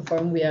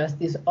isoform, whereas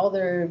these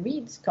other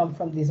reads come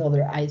from this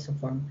other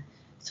isoform.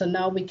 So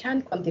now we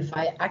can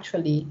quantify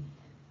actually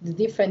the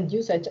different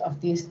usage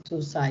of these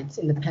two sites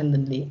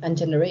independently and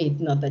generate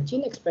not a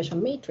gene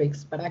expression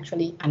matrix, but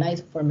actually an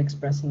isoform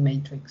expressing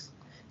matrix.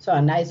 So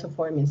an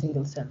isoform in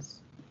single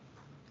cells.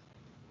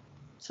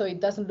 So it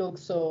doesn't look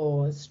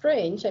so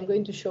strange. I'm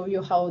going to show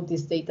you how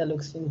this data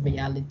looks in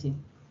reality.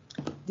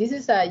 This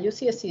is a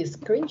UCSC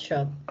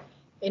screenshot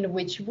in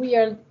which we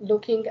are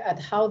looking at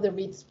how the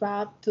reads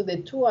map to the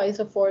two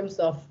isoforms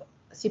of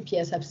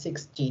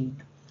CPSF6 gene.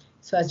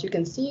 So as you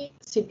can see,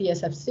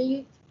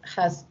 CPSF6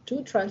 has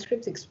two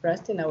transcripts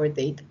expressed in our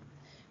data,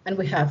 and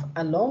we have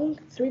a long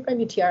 3'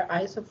 UTR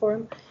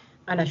isoform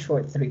and a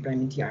short 3'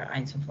 UTR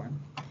isoform.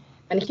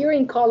 And here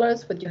in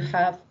colors, what you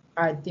have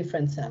are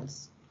different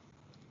cells.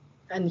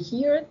 And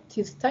here,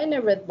 these tiny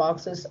red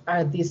boxes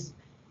are these.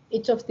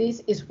 Each of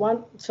these is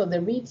one, so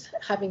the reads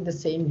having the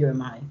same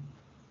UMI.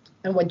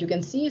 And what you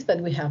can see is that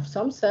we have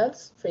some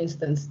cells, for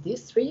instance,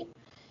 these three,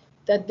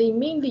 that they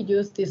mainly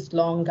use this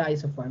long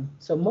isoform.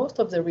 So most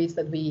of the reads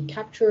that we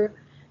capture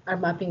are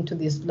mapping to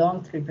these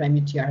long 3'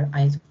 UTR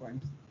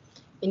isoforms.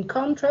 In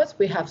contrast,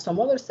 we have some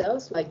other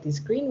cells, like this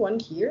green one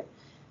here,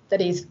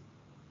 that is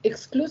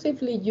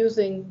exclusively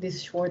using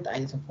this short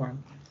isoform.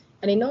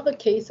 And in other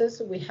cases,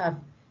 we have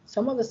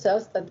some of the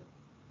cells that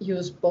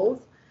use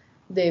both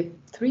the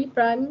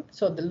 3',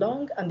 so the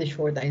long and the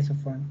short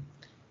isoform.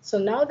 So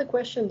now the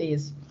question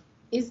is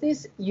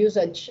this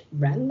usage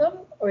random,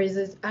 or is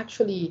it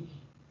actually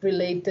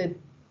related?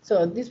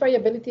 So this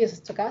variability is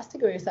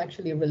stochastic, or is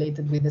actually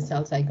related with the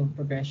cell cycle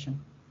progression?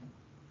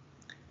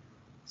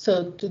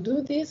 So to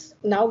do this,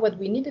 now what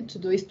we needed to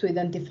do is to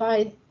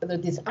identify whether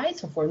these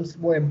isoforms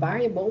were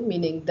variable,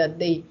 meaning that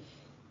they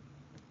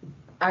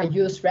are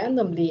used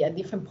randomly at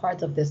different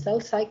parts of the cell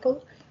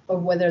cycle, or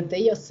whether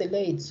they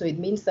oscillate. So it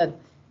means that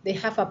they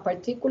have a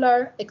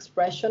particular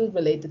expression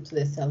related to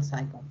the cell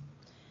cycle.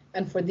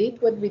 And for this,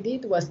 what we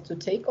did was to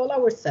take all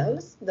our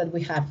cells that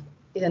we have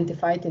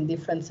identified in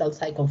different cell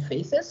cycle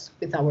phases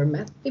with our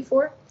method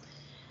before,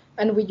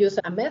 and we use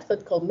a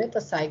method called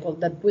metacycle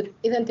that would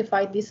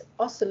identify these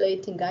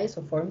oscillating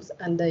isoforms,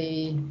 and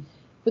they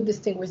would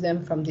distinguish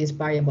them from these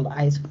variable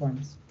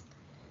isoforms.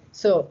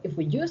 So if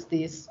we use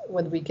this,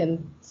 what we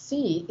can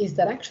see is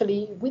that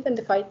actually we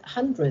identified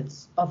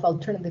hundreds of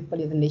alternative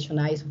polyadenylation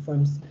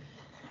isoforms,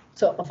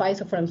 so of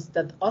isoforms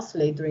that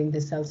oscillate during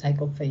the cell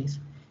cycle phase.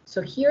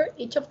 So here,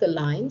 each of the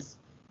lines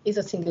is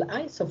a single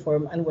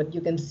isoform, and what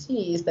you can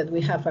see is that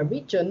we have a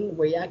region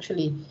where it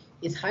actually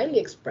is highly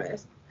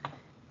expressed,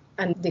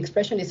 and the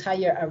expression is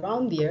higher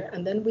around here,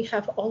 and then we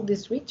have all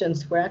these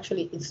regions where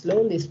actually it's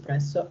lowly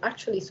expressed, so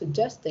actually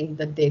suggesting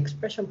that the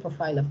expression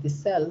profile of this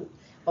cell,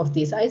 of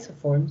these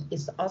isoforms,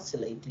 is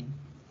oscillating.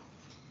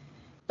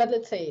 But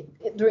let's say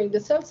during the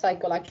cell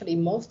cycle, actually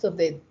most of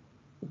the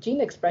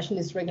gene expression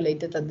is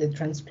regulated at the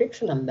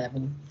transcriptional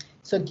level.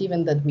 So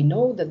given that we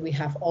know that we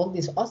have all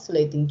these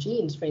oscillating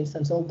genes, for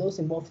instance, all those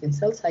involved in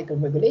cell cycle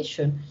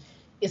regulation,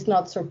 it's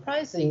not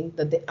surprising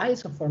that the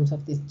isoforms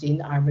of this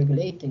gene are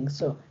regulating.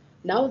 So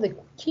now the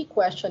key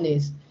question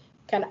is,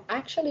 can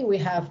actually we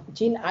have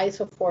gene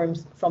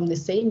isoforms from the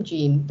same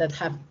gene that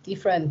have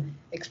different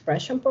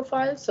expression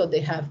profiles, so they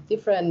have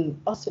different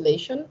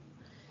oscillation?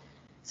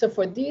 So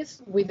for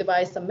this, we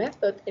devised a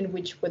method in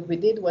which what we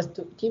did was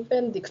to give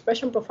them the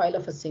expression profile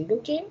of a single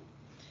gene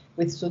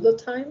with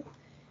pseudotime.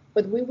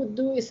 What we would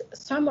do is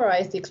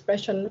summarize the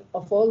expression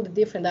of all the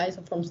different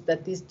isoforms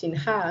that this gene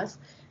has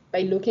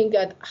by looking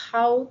at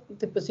how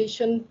the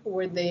position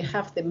where they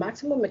have the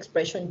maximum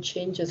expression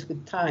changes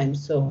with time.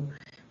 So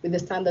with the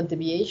standard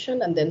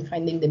deviation and then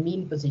finding the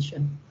mean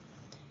position.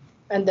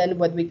 And then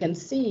what we can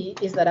see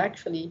is that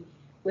actually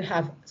we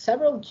have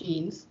several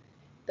genes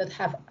that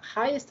have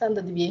high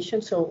standard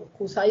deviation, so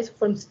whose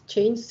isoforms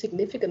change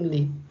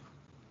significantly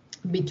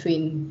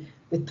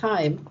with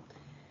time.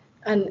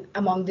 And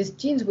among these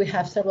genes, we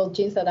have several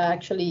genes that are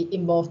actually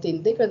involved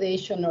in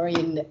degradation or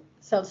in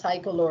cell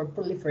cycle or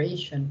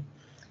proliferation.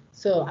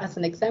 So as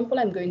an example,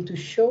 I'm going to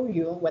show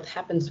you what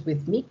happens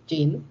with MYC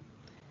gene.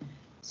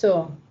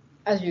 So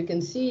as you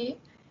can see,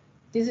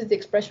 this is the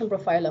expression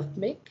profile of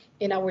MYC.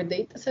 In our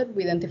dataset,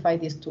 we identify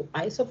these two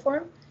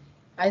isoforms.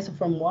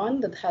 Isoform 1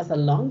 that has a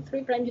long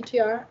 3'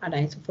 UTR, and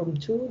isoform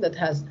 2 that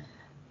has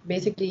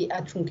basically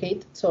a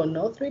truncated, so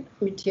no 3'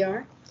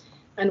 UTR.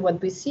 And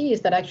what we see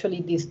is that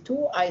actually these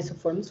two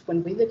isoforms,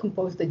 when we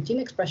decompose the gene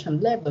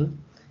expression level,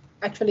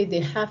 actually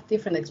they have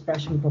different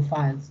expression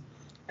profiles.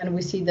 And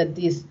we see that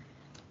this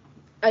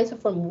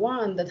isoform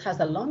 1 that has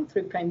a long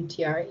 3'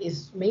 UTR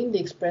is mainly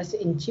expressed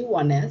in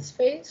G1S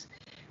phase,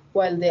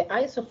 while the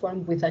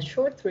isoform with a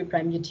short 3'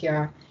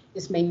 UTR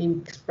is mainly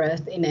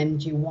expressed in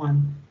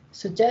MG1,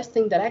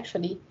 suggesting that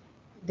actually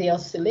the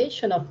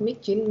oscillation of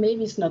MYC gene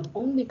maybe is not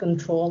only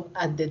controlled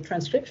at the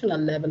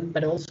transcriptional level,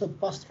 but also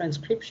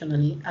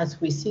post-transcriptionally,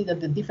 as we see that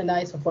the different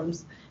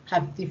isoforms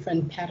have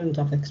different patterns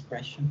of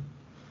expression.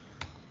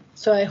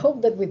 So I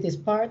hope that with this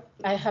part,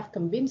 I have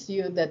convinced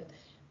you that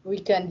we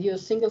can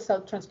use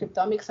single-cell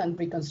transcriptomics and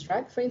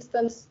reconstruct, for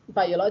instance,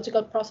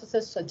 biological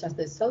processes such as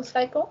the cell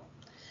cycle,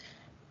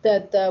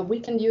 that we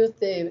can use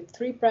the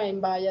 3'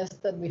 bias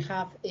that we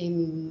have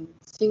in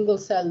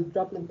single-cell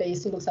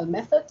droplet-based single-cell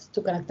methods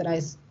to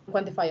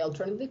quantify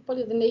alternative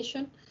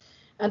polyadenylation,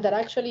 and that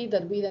actually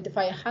that we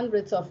identify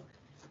hundreds of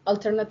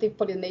alternative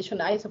polyadenylation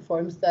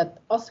isoforms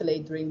that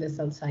oscillate during the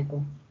cell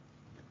cycle.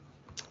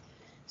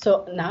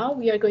 So now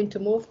we are going to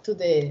move to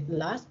the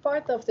last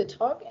part of the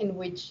talk, in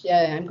which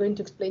I'm going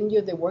to explain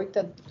you the work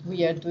that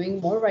we are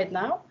doing more right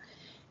now,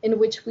 in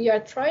which we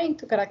are trying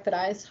to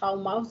characterize how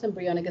mouse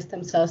embryonic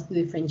stem cells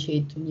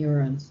differentiate to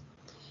neurons.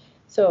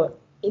 So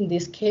in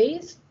this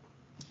case,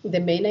 the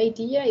main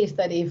idea is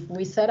that if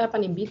we set up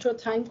an in vitro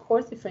time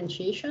course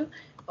differentiation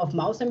of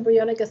mouse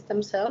embryonic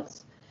stem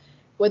cells,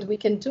 what we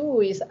can do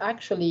is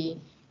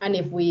actually, and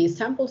if we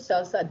sample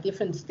cells at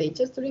different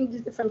stages during this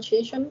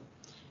differentiation,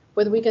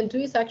 what we can do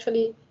is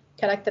actually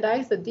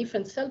characterize the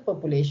different cell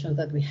populations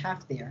that we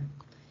have there.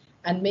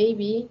 And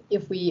maybe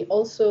if we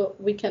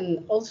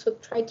can also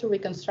try to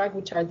reconstruct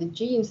which are the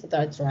genes that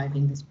are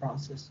driving this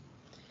process.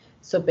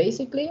 So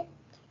basically,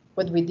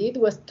 what we did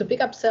was to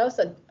pick up cells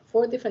at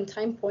 4 different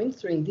time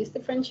points during this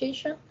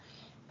differentiation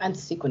and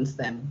sequence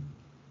them.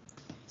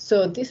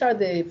 So these are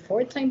the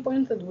 4 time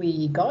points that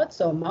we got.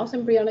 So mouse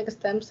embryonic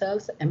stem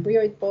cells,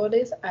 embryoid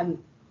bodies, and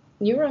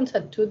neurons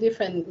at 2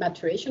 different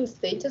maturation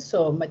stages.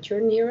 So mature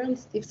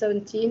neurons,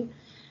 Div17,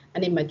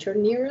 and immature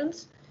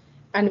neurons.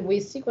 And we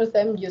sequence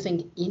them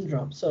using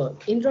InDrop. So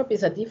InDrop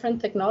is a different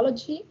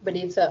technology, but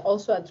it's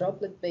also a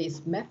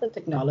droplet-based method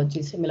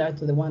technology similar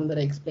to the one that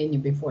I explained you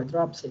before,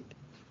 DropSeq.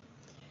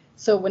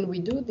 So when we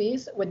do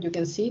this, what you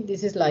can see,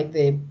 this is like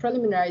the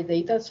preliminary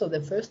data. So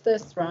the first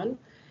test run,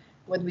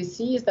 what we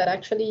see is that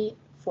actually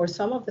for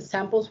some of the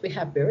samples, we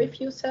have very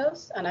few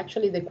cells, and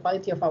actually the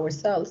quality of our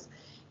cells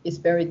is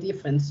very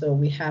different. So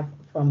we have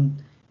from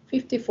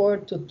 54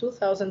 to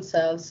 2,000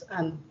 cells,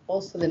 and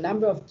also the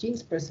number of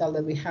genes per cell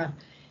that we have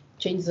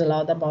changes a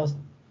lot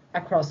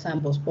across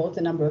samples, both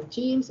the number of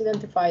genes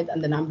identified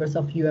and the numbers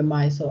of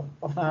UMI, so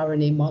of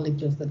RNA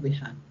molecules that we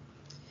have.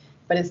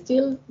 But it's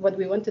still, what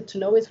we wanted to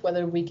know is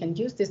whether we can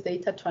use this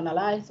data to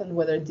analyze and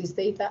whether this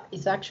data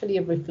is actually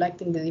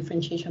reflecting the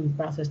differentiation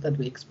process that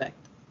we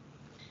expect.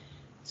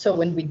 So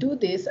when we do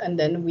this, and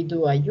then we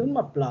do a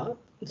UMA plot,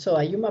 so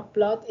a UMA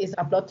plot is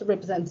a plot to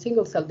represent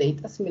single cell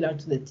data similar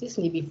to the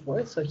t-SNE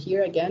before. So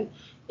here again,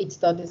 each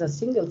dot is a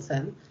single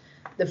cell.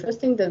 The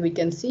first thing that we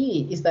can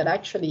see is that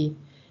actually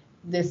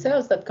the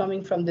cells that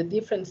coming from the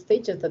different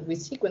stages that we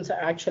sequence are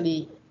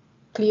actually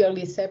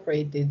clearly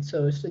separated.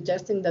 So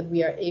suggesting that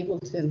we are able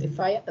to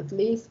identify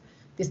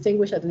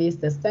distinguish at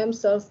least the stem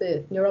cells,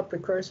 the neural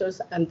precursors,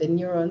 and the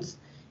neurons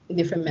in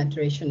different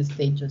maturation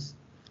stages.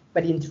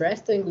 But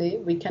interestingly,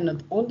 we can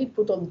not only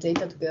put all the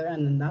data together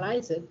and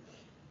analyze it,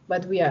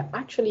 but we are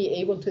actually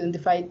able to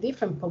identify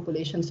different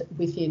populations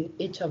within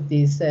each of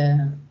these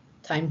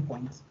time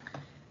points.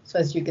 So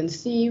as you can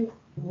see,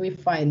 we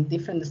find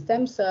different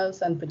stem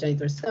cells and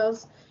progenitor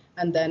cells,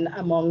 and then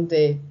among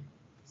the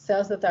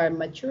cells that are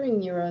maturing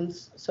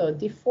neurons, so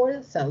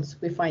D4 cells,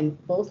 we find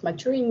both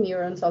maturing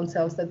neurons and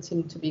cells that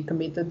seem to be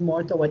committed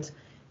more towards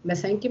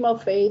mesenchymal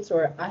phase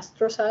or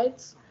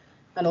astrocytes,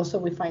 and also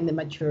we find the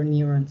mature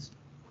neurons.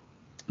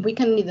 We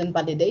can even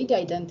validate the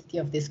identity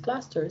of these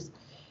clusters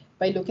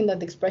by looking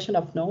at the expression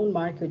of known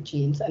marker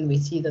genes, and we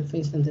see that, for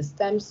instance, the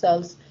stem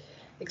cells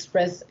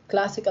express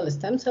classical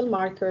stem cell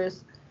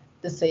markers,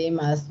 the same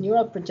as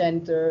neural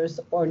progenitors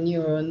or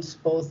neurons,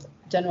 both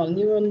general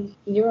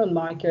neuron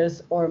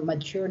markers or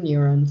mature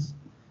neurons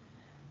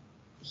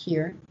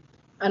here.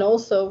 And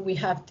also we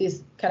have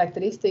these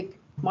characteristic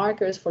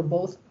markers for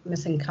both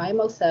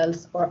mesenchymal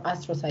cells or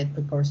astrocyte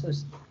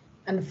precursors.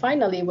 And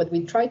finally, what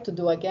we tried to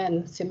do,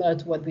 again, similar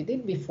to what we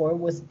did before,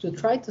 was to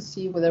try to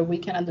see whether we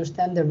can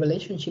understand the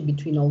relationship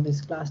between all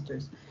these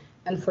clusters.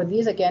 And for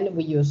this, again,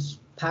 we use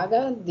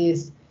PAGA,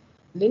 this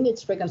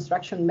lineage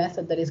reconstruction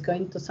method that is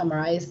going to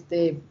summarize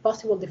the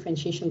possible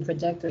differentiation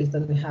trajectories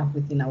that we have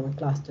within our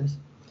clusters.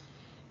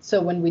 So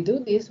when we do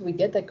this, we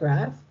get a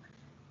graph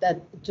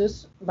that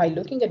just by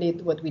looking at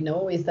it, what we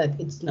know is that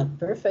it's not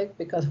perfect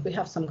because we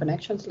have some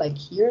connections like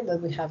here that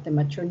we have the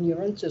mature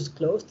neurons just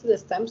close to the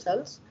stem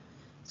cells.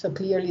 So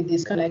clearly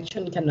this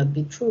connection cannot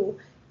be true,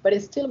 but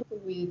it's still,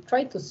 we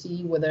try to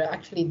see whether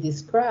actually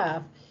this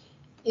graph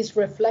is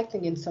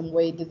reflecting in some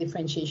way the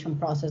differentiation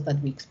process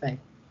that we expect.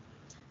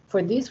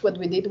 For this, what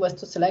we did was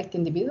to select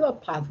individual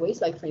pathways,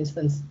 like for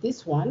instance,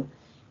 this one,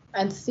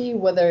 and see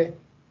whether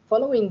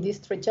following this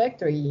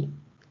trajectory,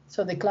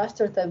 so the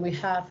clusters that we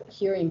have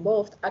here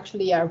involved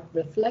actually are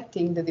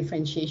reflecting the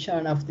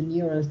differentiation of the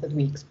neurons that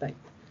we expect.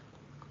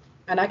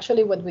 And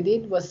actually what we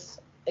did was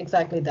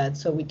exactly that.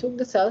 So we took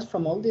the cells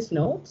from all these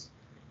nodes,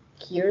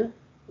 here,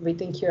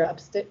 written here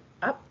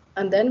up,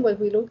 and then when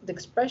we look at the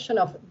expression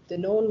of the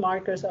known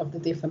markers of the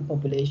different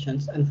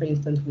populations. And for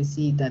instance, we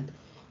see that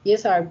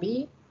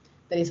ESRB,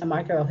 that is a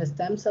marker of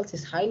stem cells,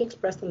 is highly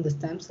expressed on the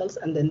stem cells,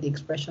 and then the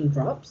expression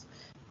drops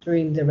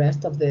during the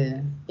rest of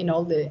in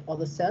all the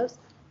other cells.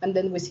 And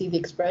then we see the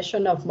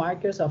expression of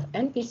markers of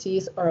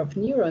NPCs or of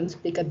neurons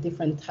peak at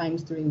different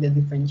times during the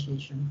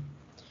differentiation.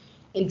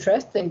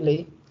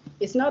 Interestingly,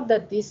 it's not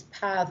that this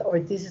path or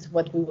this is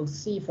what we will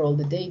see for all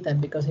the data,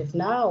 because if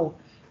now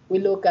we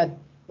look at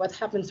what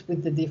happens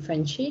with the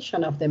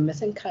differentiation of the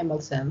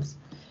mesenchymal cells,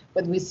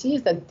 what we see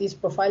is that this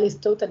profile is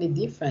totally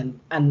different.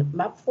 And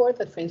MAP4,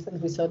 that for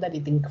instance, we saw that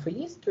it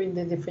increased during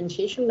the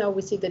differentiation. Now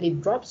we see that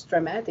it drops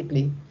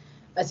dramatically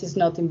as it's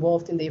not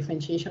involved in the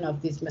differentiation of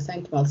these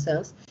mesenchymal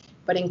cells.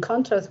 But in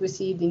contrast, we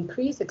see the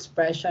increased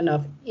expression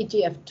of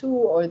EGF2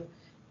 or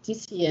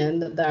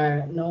TCN that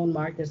are known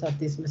markers of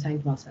these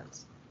mesenchymal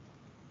cells.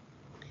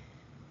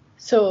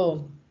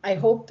 So I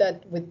hope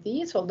that with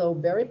these, although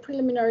very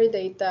preliminary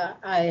data,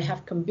 I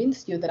have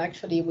convinced you that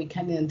actually we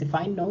can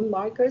identify known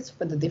markers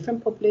for the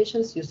different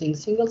populations using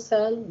single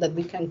cell, that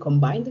we can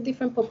combine the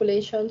different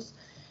populations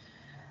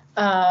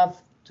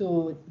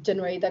to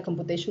generate a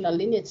computational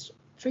lineage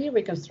tree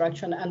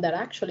reconstruction, and that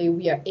actually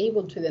we are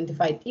able to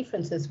identify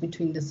differences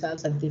between the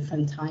cells at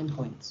different time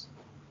points.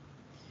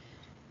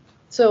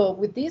 So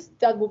with this,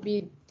 that will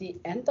be the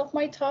end of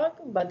my talk.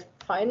 But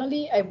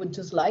finally, I would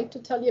just like to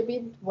tell you a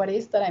bit what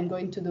is that I'm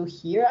going to do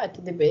here at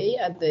IDIBELL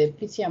at the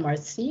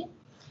PCMRC.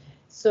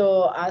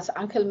 So as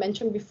Angel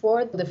mentioned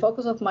before, the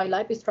focus of my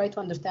lab is try to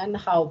understand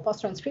how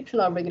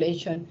post-transcriptional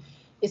regulation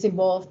is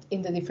involved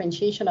in the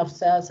differentiation of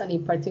cells, and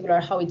in particular,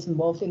 how it's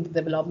involved in the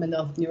development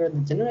of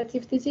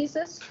neurodegenerative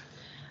diseases.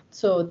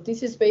 So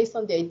this is based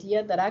on the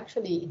idea that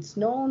actually it's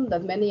known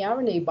that many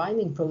RNA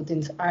binding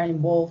proteins are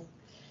involved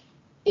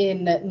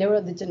in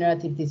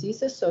neurodegenerative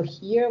diseases. So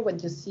here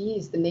what you see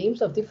is the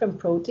names of different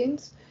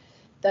proteins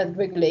that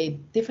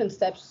regulate different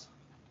steps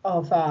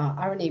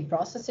RNA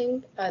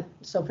processing.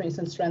 So for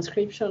instance,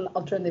 transcription,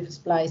 alternative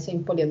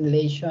splicing,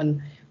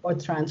 polyamylation, or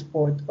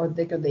transport, or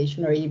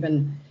degradation, or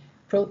even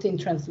protein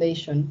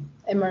translation,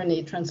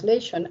 mRNA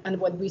translation. And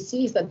what we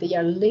see is that they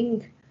are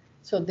linked,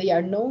 so they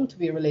are known to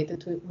be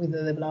related with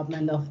the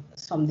development of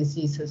some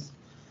diseases.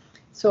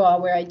 So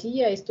our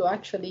idea is to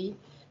actually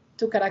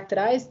to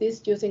characterize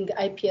this using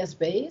IPS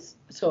base,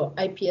 so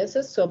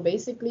IPSs. So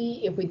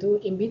basically, if we do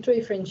in vitro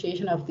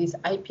differentiation of these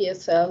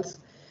IPS cells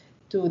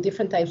to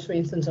different types, for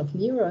instance, of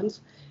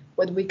neurons,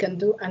 what we can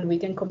do, and we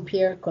can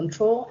compare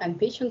control and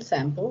patient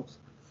samples.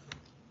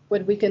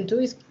 What we can do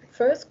is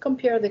first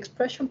compare the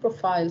expression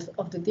profiles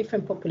of the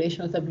different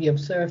populations that we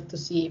observe to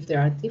see if there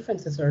are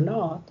differences or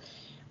not,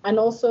 and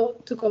also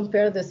to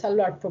compare the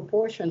cellular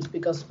proportions,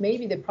 because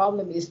maybe the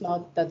problem is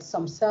not that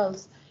some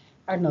cells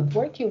are not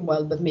working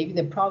well, but maybe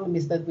the problem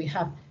is that we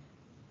have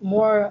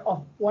more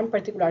of one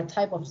particular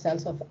type of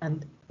cells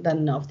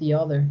than of the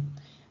other.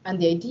 And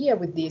the idea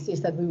with this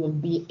is that we will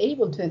be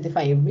able to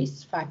identify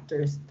risk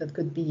factors that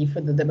could be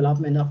for the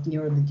development of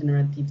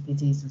neurodegenerative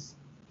diseases.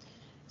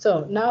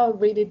 So now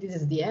really this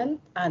is the end,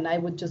 and I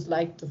would just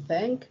like to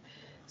thank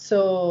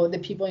the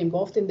people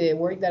involved in the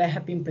work that I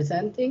have been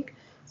presenting.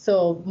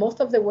 So most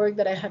of the work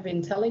that I have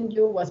been telling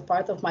you was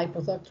part of my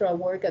postdoctoral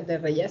work at the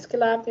Reyeske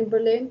lab in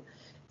Berlin.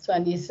 So,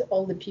 and it's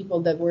all the people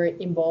that were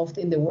involved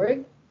in the work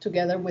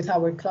together with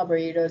our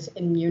collaborators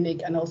in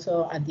Munich and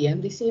also at the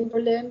MDC in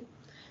Berlin.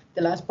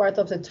 The last part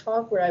of the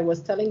talk where I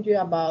was telling you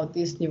about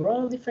this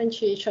neuronal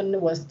differentiation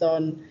was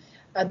done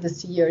at the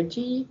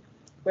CRG,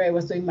 where I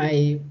was doing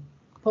my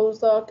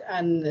postdoc,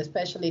 and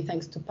especially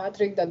thanks to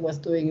Patrick that was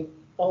doing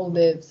all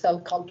the cell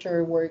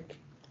culture work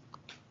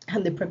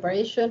and the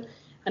preparation.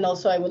 And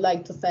also I would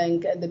like to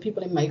thank the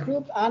people in my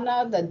group,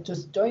 Anna, that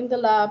just joined the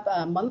lab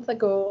a month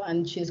ago,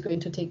 and she's going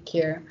to take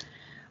care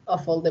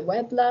of all the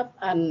wet lab.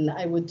 And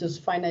I would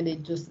just finally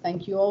just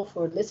thank you all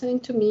for listening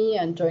to me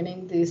and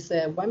joining this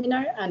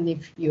webinar. And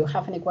if you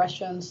have any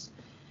questions,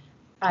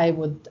 I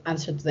would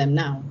answer to them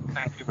now.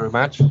 Thank you very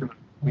much,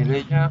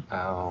 Mireya.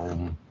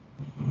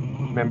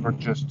 Remember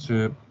just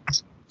to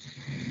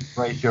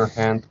raise your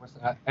hand.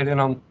 I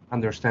didn't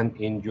understand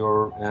in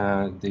your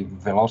the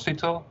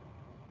velocity.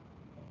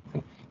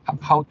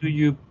 How do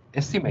you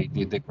estimate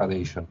the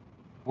degradation?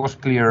 Was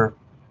clear.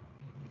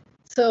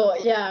 So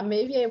yeah,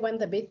 maybe I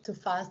went a bit too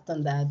fast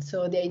on that.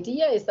 So the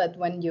idea is that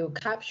when you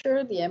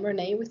capture the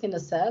mRNA within a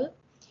cell,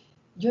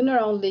 you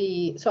not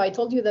only, so I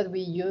told you that we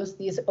use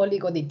these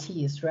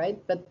oligo-DTs, right?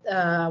 But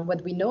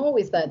what we know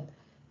is that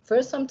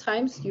first,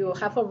 sometimes you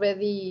have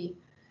already,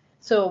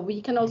 so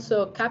we can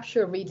also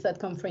capture reads that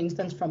come, for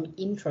instance, from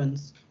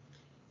introns.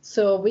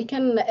 So we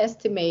can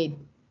estimate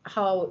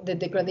how the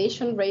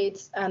degradation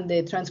rates and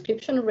the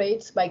transcription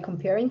rates by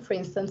comparing, for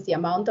instance, the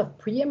amount of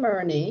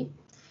pre-mRNA,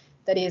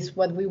 that is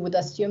what we would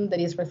assume that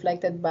is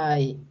reflected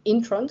by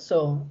introns,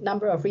 so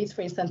number of reads,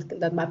 for instance,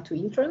 that map to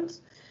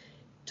introns,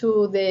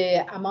 to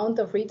the amount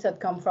of reads that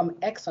come from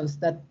exons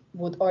that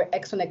would, or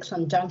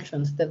exon-exon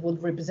junctions that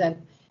would represent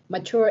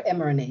mature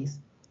mRNAs.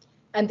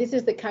 And this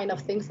is the kind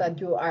of things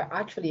that you are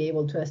actually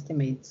able to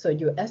estimate. So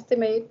you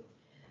estimate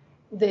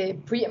the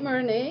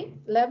pre-mRNA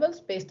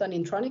levels based on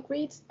intronic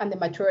reads and the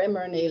mature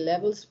mRNA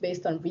levels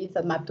based on reads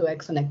that map to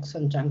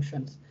exon-exon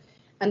junctions.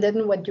 And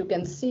then what you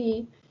can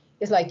see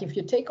is like if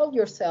you take all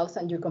your cells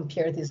and you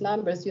compare these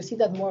numbers, you see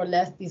that more or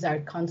less these are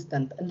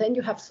constant. And then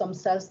you have some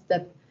cells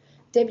that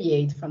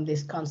deviate from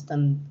this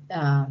constant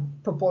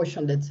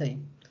proportion, let's say.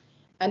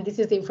 And this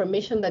is the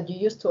information that you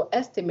use to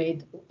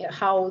estimate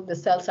how the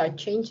cells are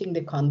changing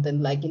the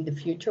content, like in the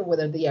future,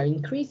 whether they are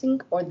increasing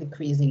or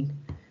decreasing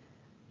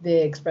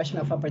the expression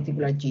of a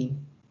particular gene.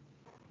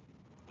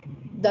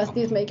 Does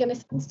this make any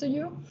sense to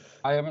you?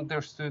 I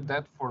understood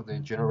that for the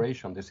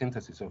generation, the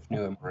synthesis of new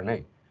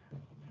mRNA,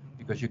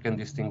 because you can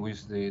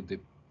distinguish the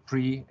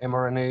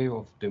pre-mRNA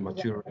of the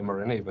mature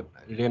mRNA, but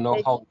I didn't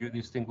know how you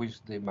distinguish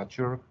the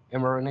mature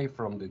mRNA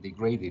from the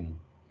degrading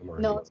mRNA.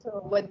 No,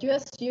 so what you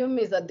assume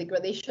is that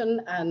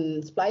degradation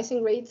and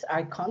splicing rates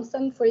are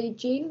constant for each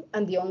gene,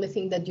 and the only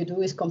thing that you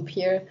do is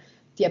compare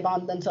the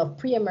abundance of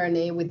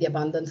pre-mRNA with the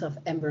abundance of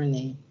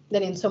mRNA.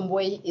 Then in some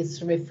way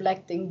it's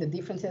reflecting the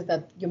differences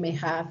that you may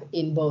have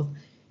in both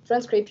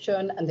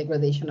transcription and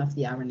degradation of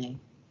the RNA.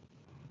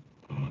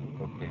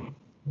 Okay.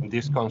 And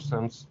these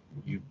constants,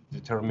 you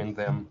determine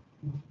them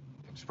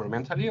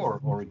experimentally,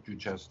 or you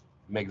just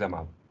make them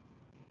up?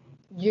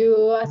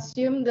 You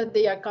assume that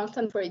they are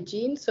constant for a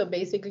gene. So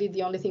basically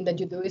the only thing that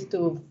you do is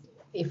to,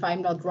 if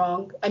I'm not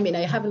wrong, I mean,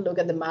 I haven't looked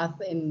at the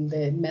math in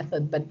the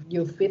method, but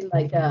you fit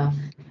like a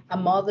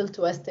model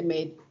to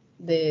estimate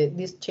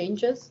these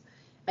changes,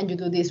 and you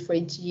do this for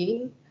each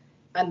gene,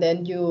 and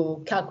then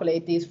you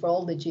calculate this for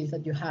all the genes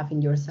that you have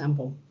in your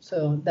sample.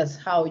 So that's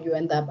how you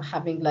end up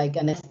having like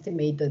an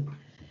estimated,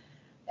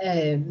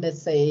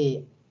 let's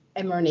say,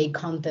 mRNA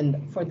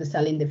content for the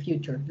cell in the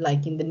future,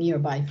 like in the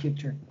nearby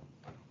future.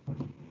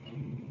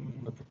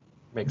 Okay,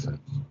 makes sense.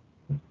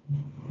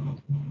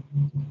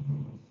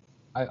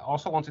 I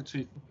also wanted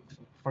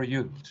for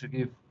you to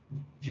give,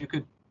 if you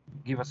could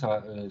give us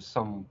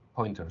some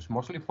pointers,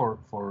 mostly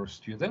for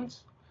students,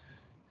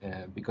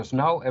 because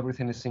now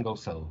everything is single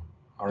cell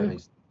RNA.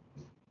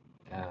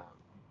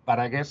 But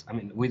I guess, I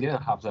mean, we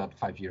didn't have that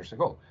 5 years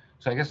ago.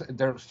 So I guess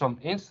there are some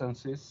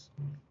instances,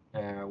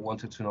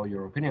 wanted to know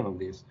your opinion on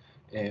this,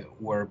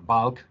 where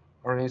bulk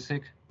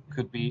RNA-seq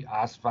could be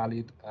as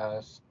valid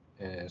as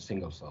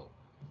single cell.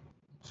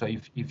 So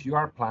if you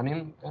are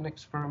planning an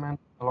experiment,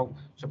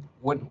 so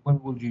when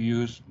will you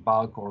use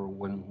bulk or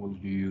when will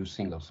you use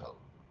single cell?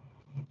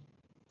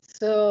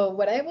 So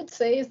what I would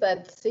say is that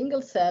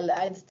single cell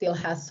still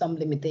has some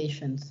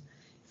limitations.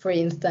 For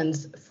instance,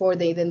 for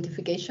the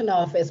identification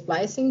of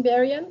splicing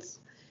variants.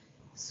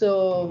 So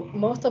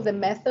most of the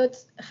methods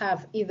have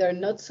either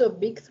not so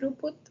big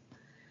throughput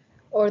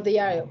or they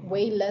are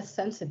way less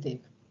sensitive.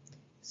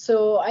 So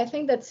I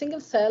think that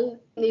single cell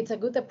needs a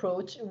good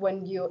approach when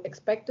you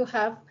expect to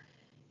have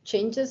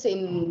changes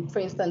in, for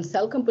instance,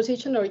 cell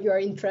composition, or you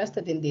are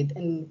interested in it,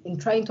 in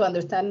trying to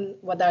understand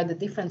what are the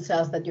different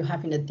cells that you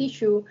have in a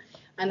tissue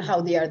and how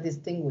they are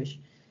distinguished.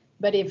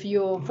 But if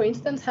you, for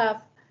instance, have,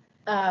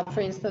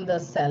 for instance, a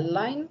cell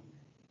line,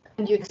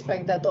 and you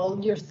expect that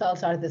all your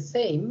cells are the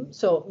same,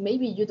 so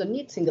maybe you don't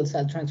need single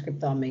cell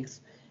transcriptomics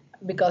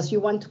because you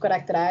want to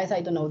characterize,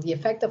 I don't know, the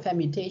effect of a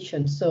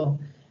mutation. So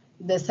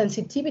the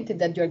sensitivity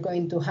that you're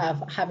going to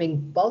have having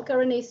bulk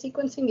RNA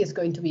sequencing is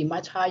going to be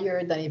much higher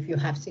than if you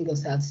have single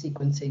cell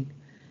sequencing.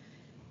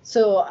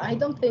 So I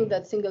don't think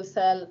that single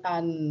cell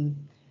and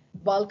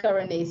bulk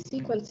RNA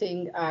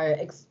sequencing are,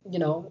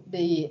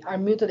 they are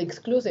mutually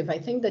exclusive. I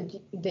think that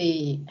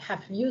they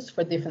have use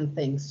for different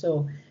things.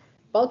 So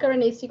bulk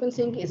RNA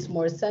sequencing is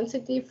more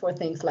sensitive for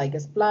things like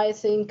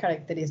splicing,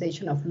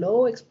 characterization of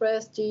low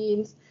expressed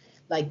genes,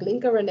 like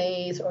link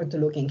RNAs, or to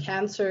look in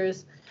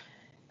cancers.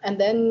 And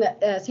then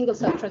single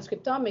cell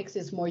transcriptomics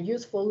is more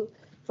useful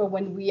for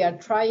when we are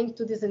trying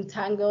to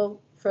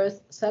disentangle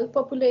first cell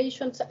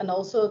populations and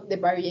also the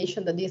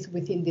variation that is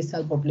within these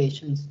cell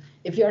populations.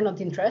 If you're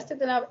not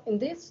interested in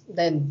this,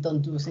 then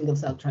don't do single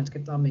cell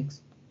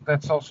transcriptomics.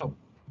 That's also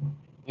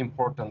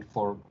important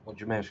for what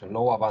you mentioned,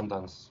 low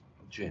abundance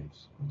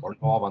genes or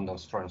low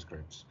abundance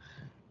transcripts,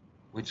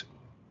 which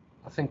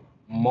I think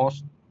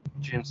most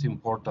genes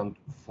important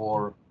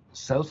for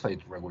cell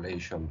fate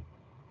regulation.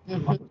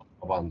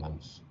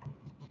 Abundance.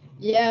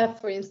 Yeah,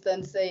 for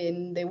instance,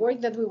 in the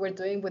work that we were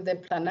doing with the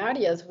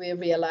planarias, we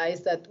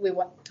realized that we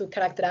want to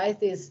characterize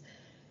this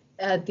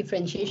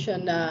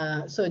differentiation.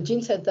 So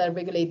gene sets that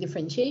regulate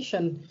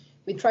differentiation,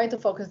 we try to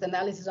focus the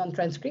analysis on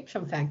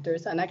transcription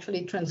factors, and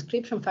actually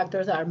transcription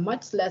factors are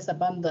much less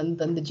abundant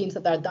than the genes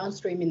that are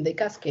downstream in the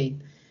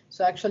cascade.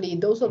 So actually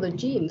those are the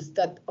genes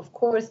that, of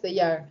course, they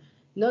are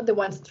not the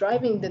ones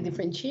driving the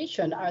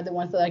differentiation, are the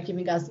ones that are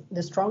giving us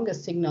the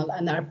strongest signal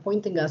and are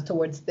pointing us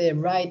towards the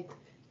right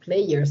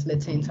players,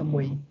 let's say, in some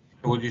way.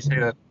 Would you say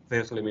that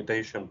there's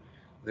limitation?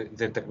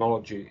 The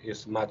technology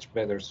is much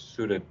better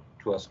suited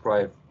to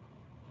ascribe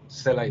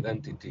cell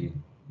identity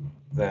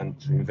than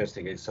to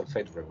investigate cell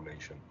fate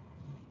regulation?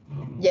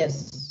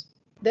 Yes,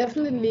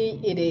 definitely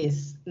it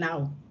is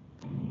now.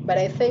 But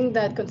I think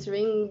that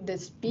considering the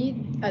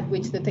speed at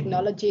which the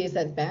technology is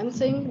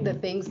advancing, the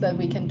things that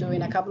we can do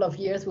in a couple of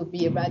years would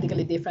be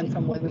radically different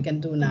from what we can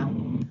do now.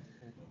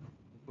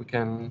 We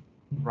can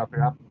wrap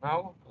it up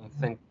now, and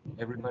thank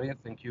everybody.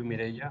 Thank you,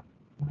 Mireya,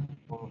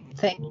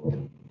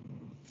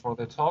 for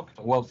the talk.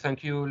 Well,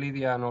 thank you,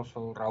 Lydia, and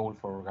also Raul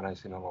for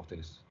organizing all of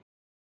this.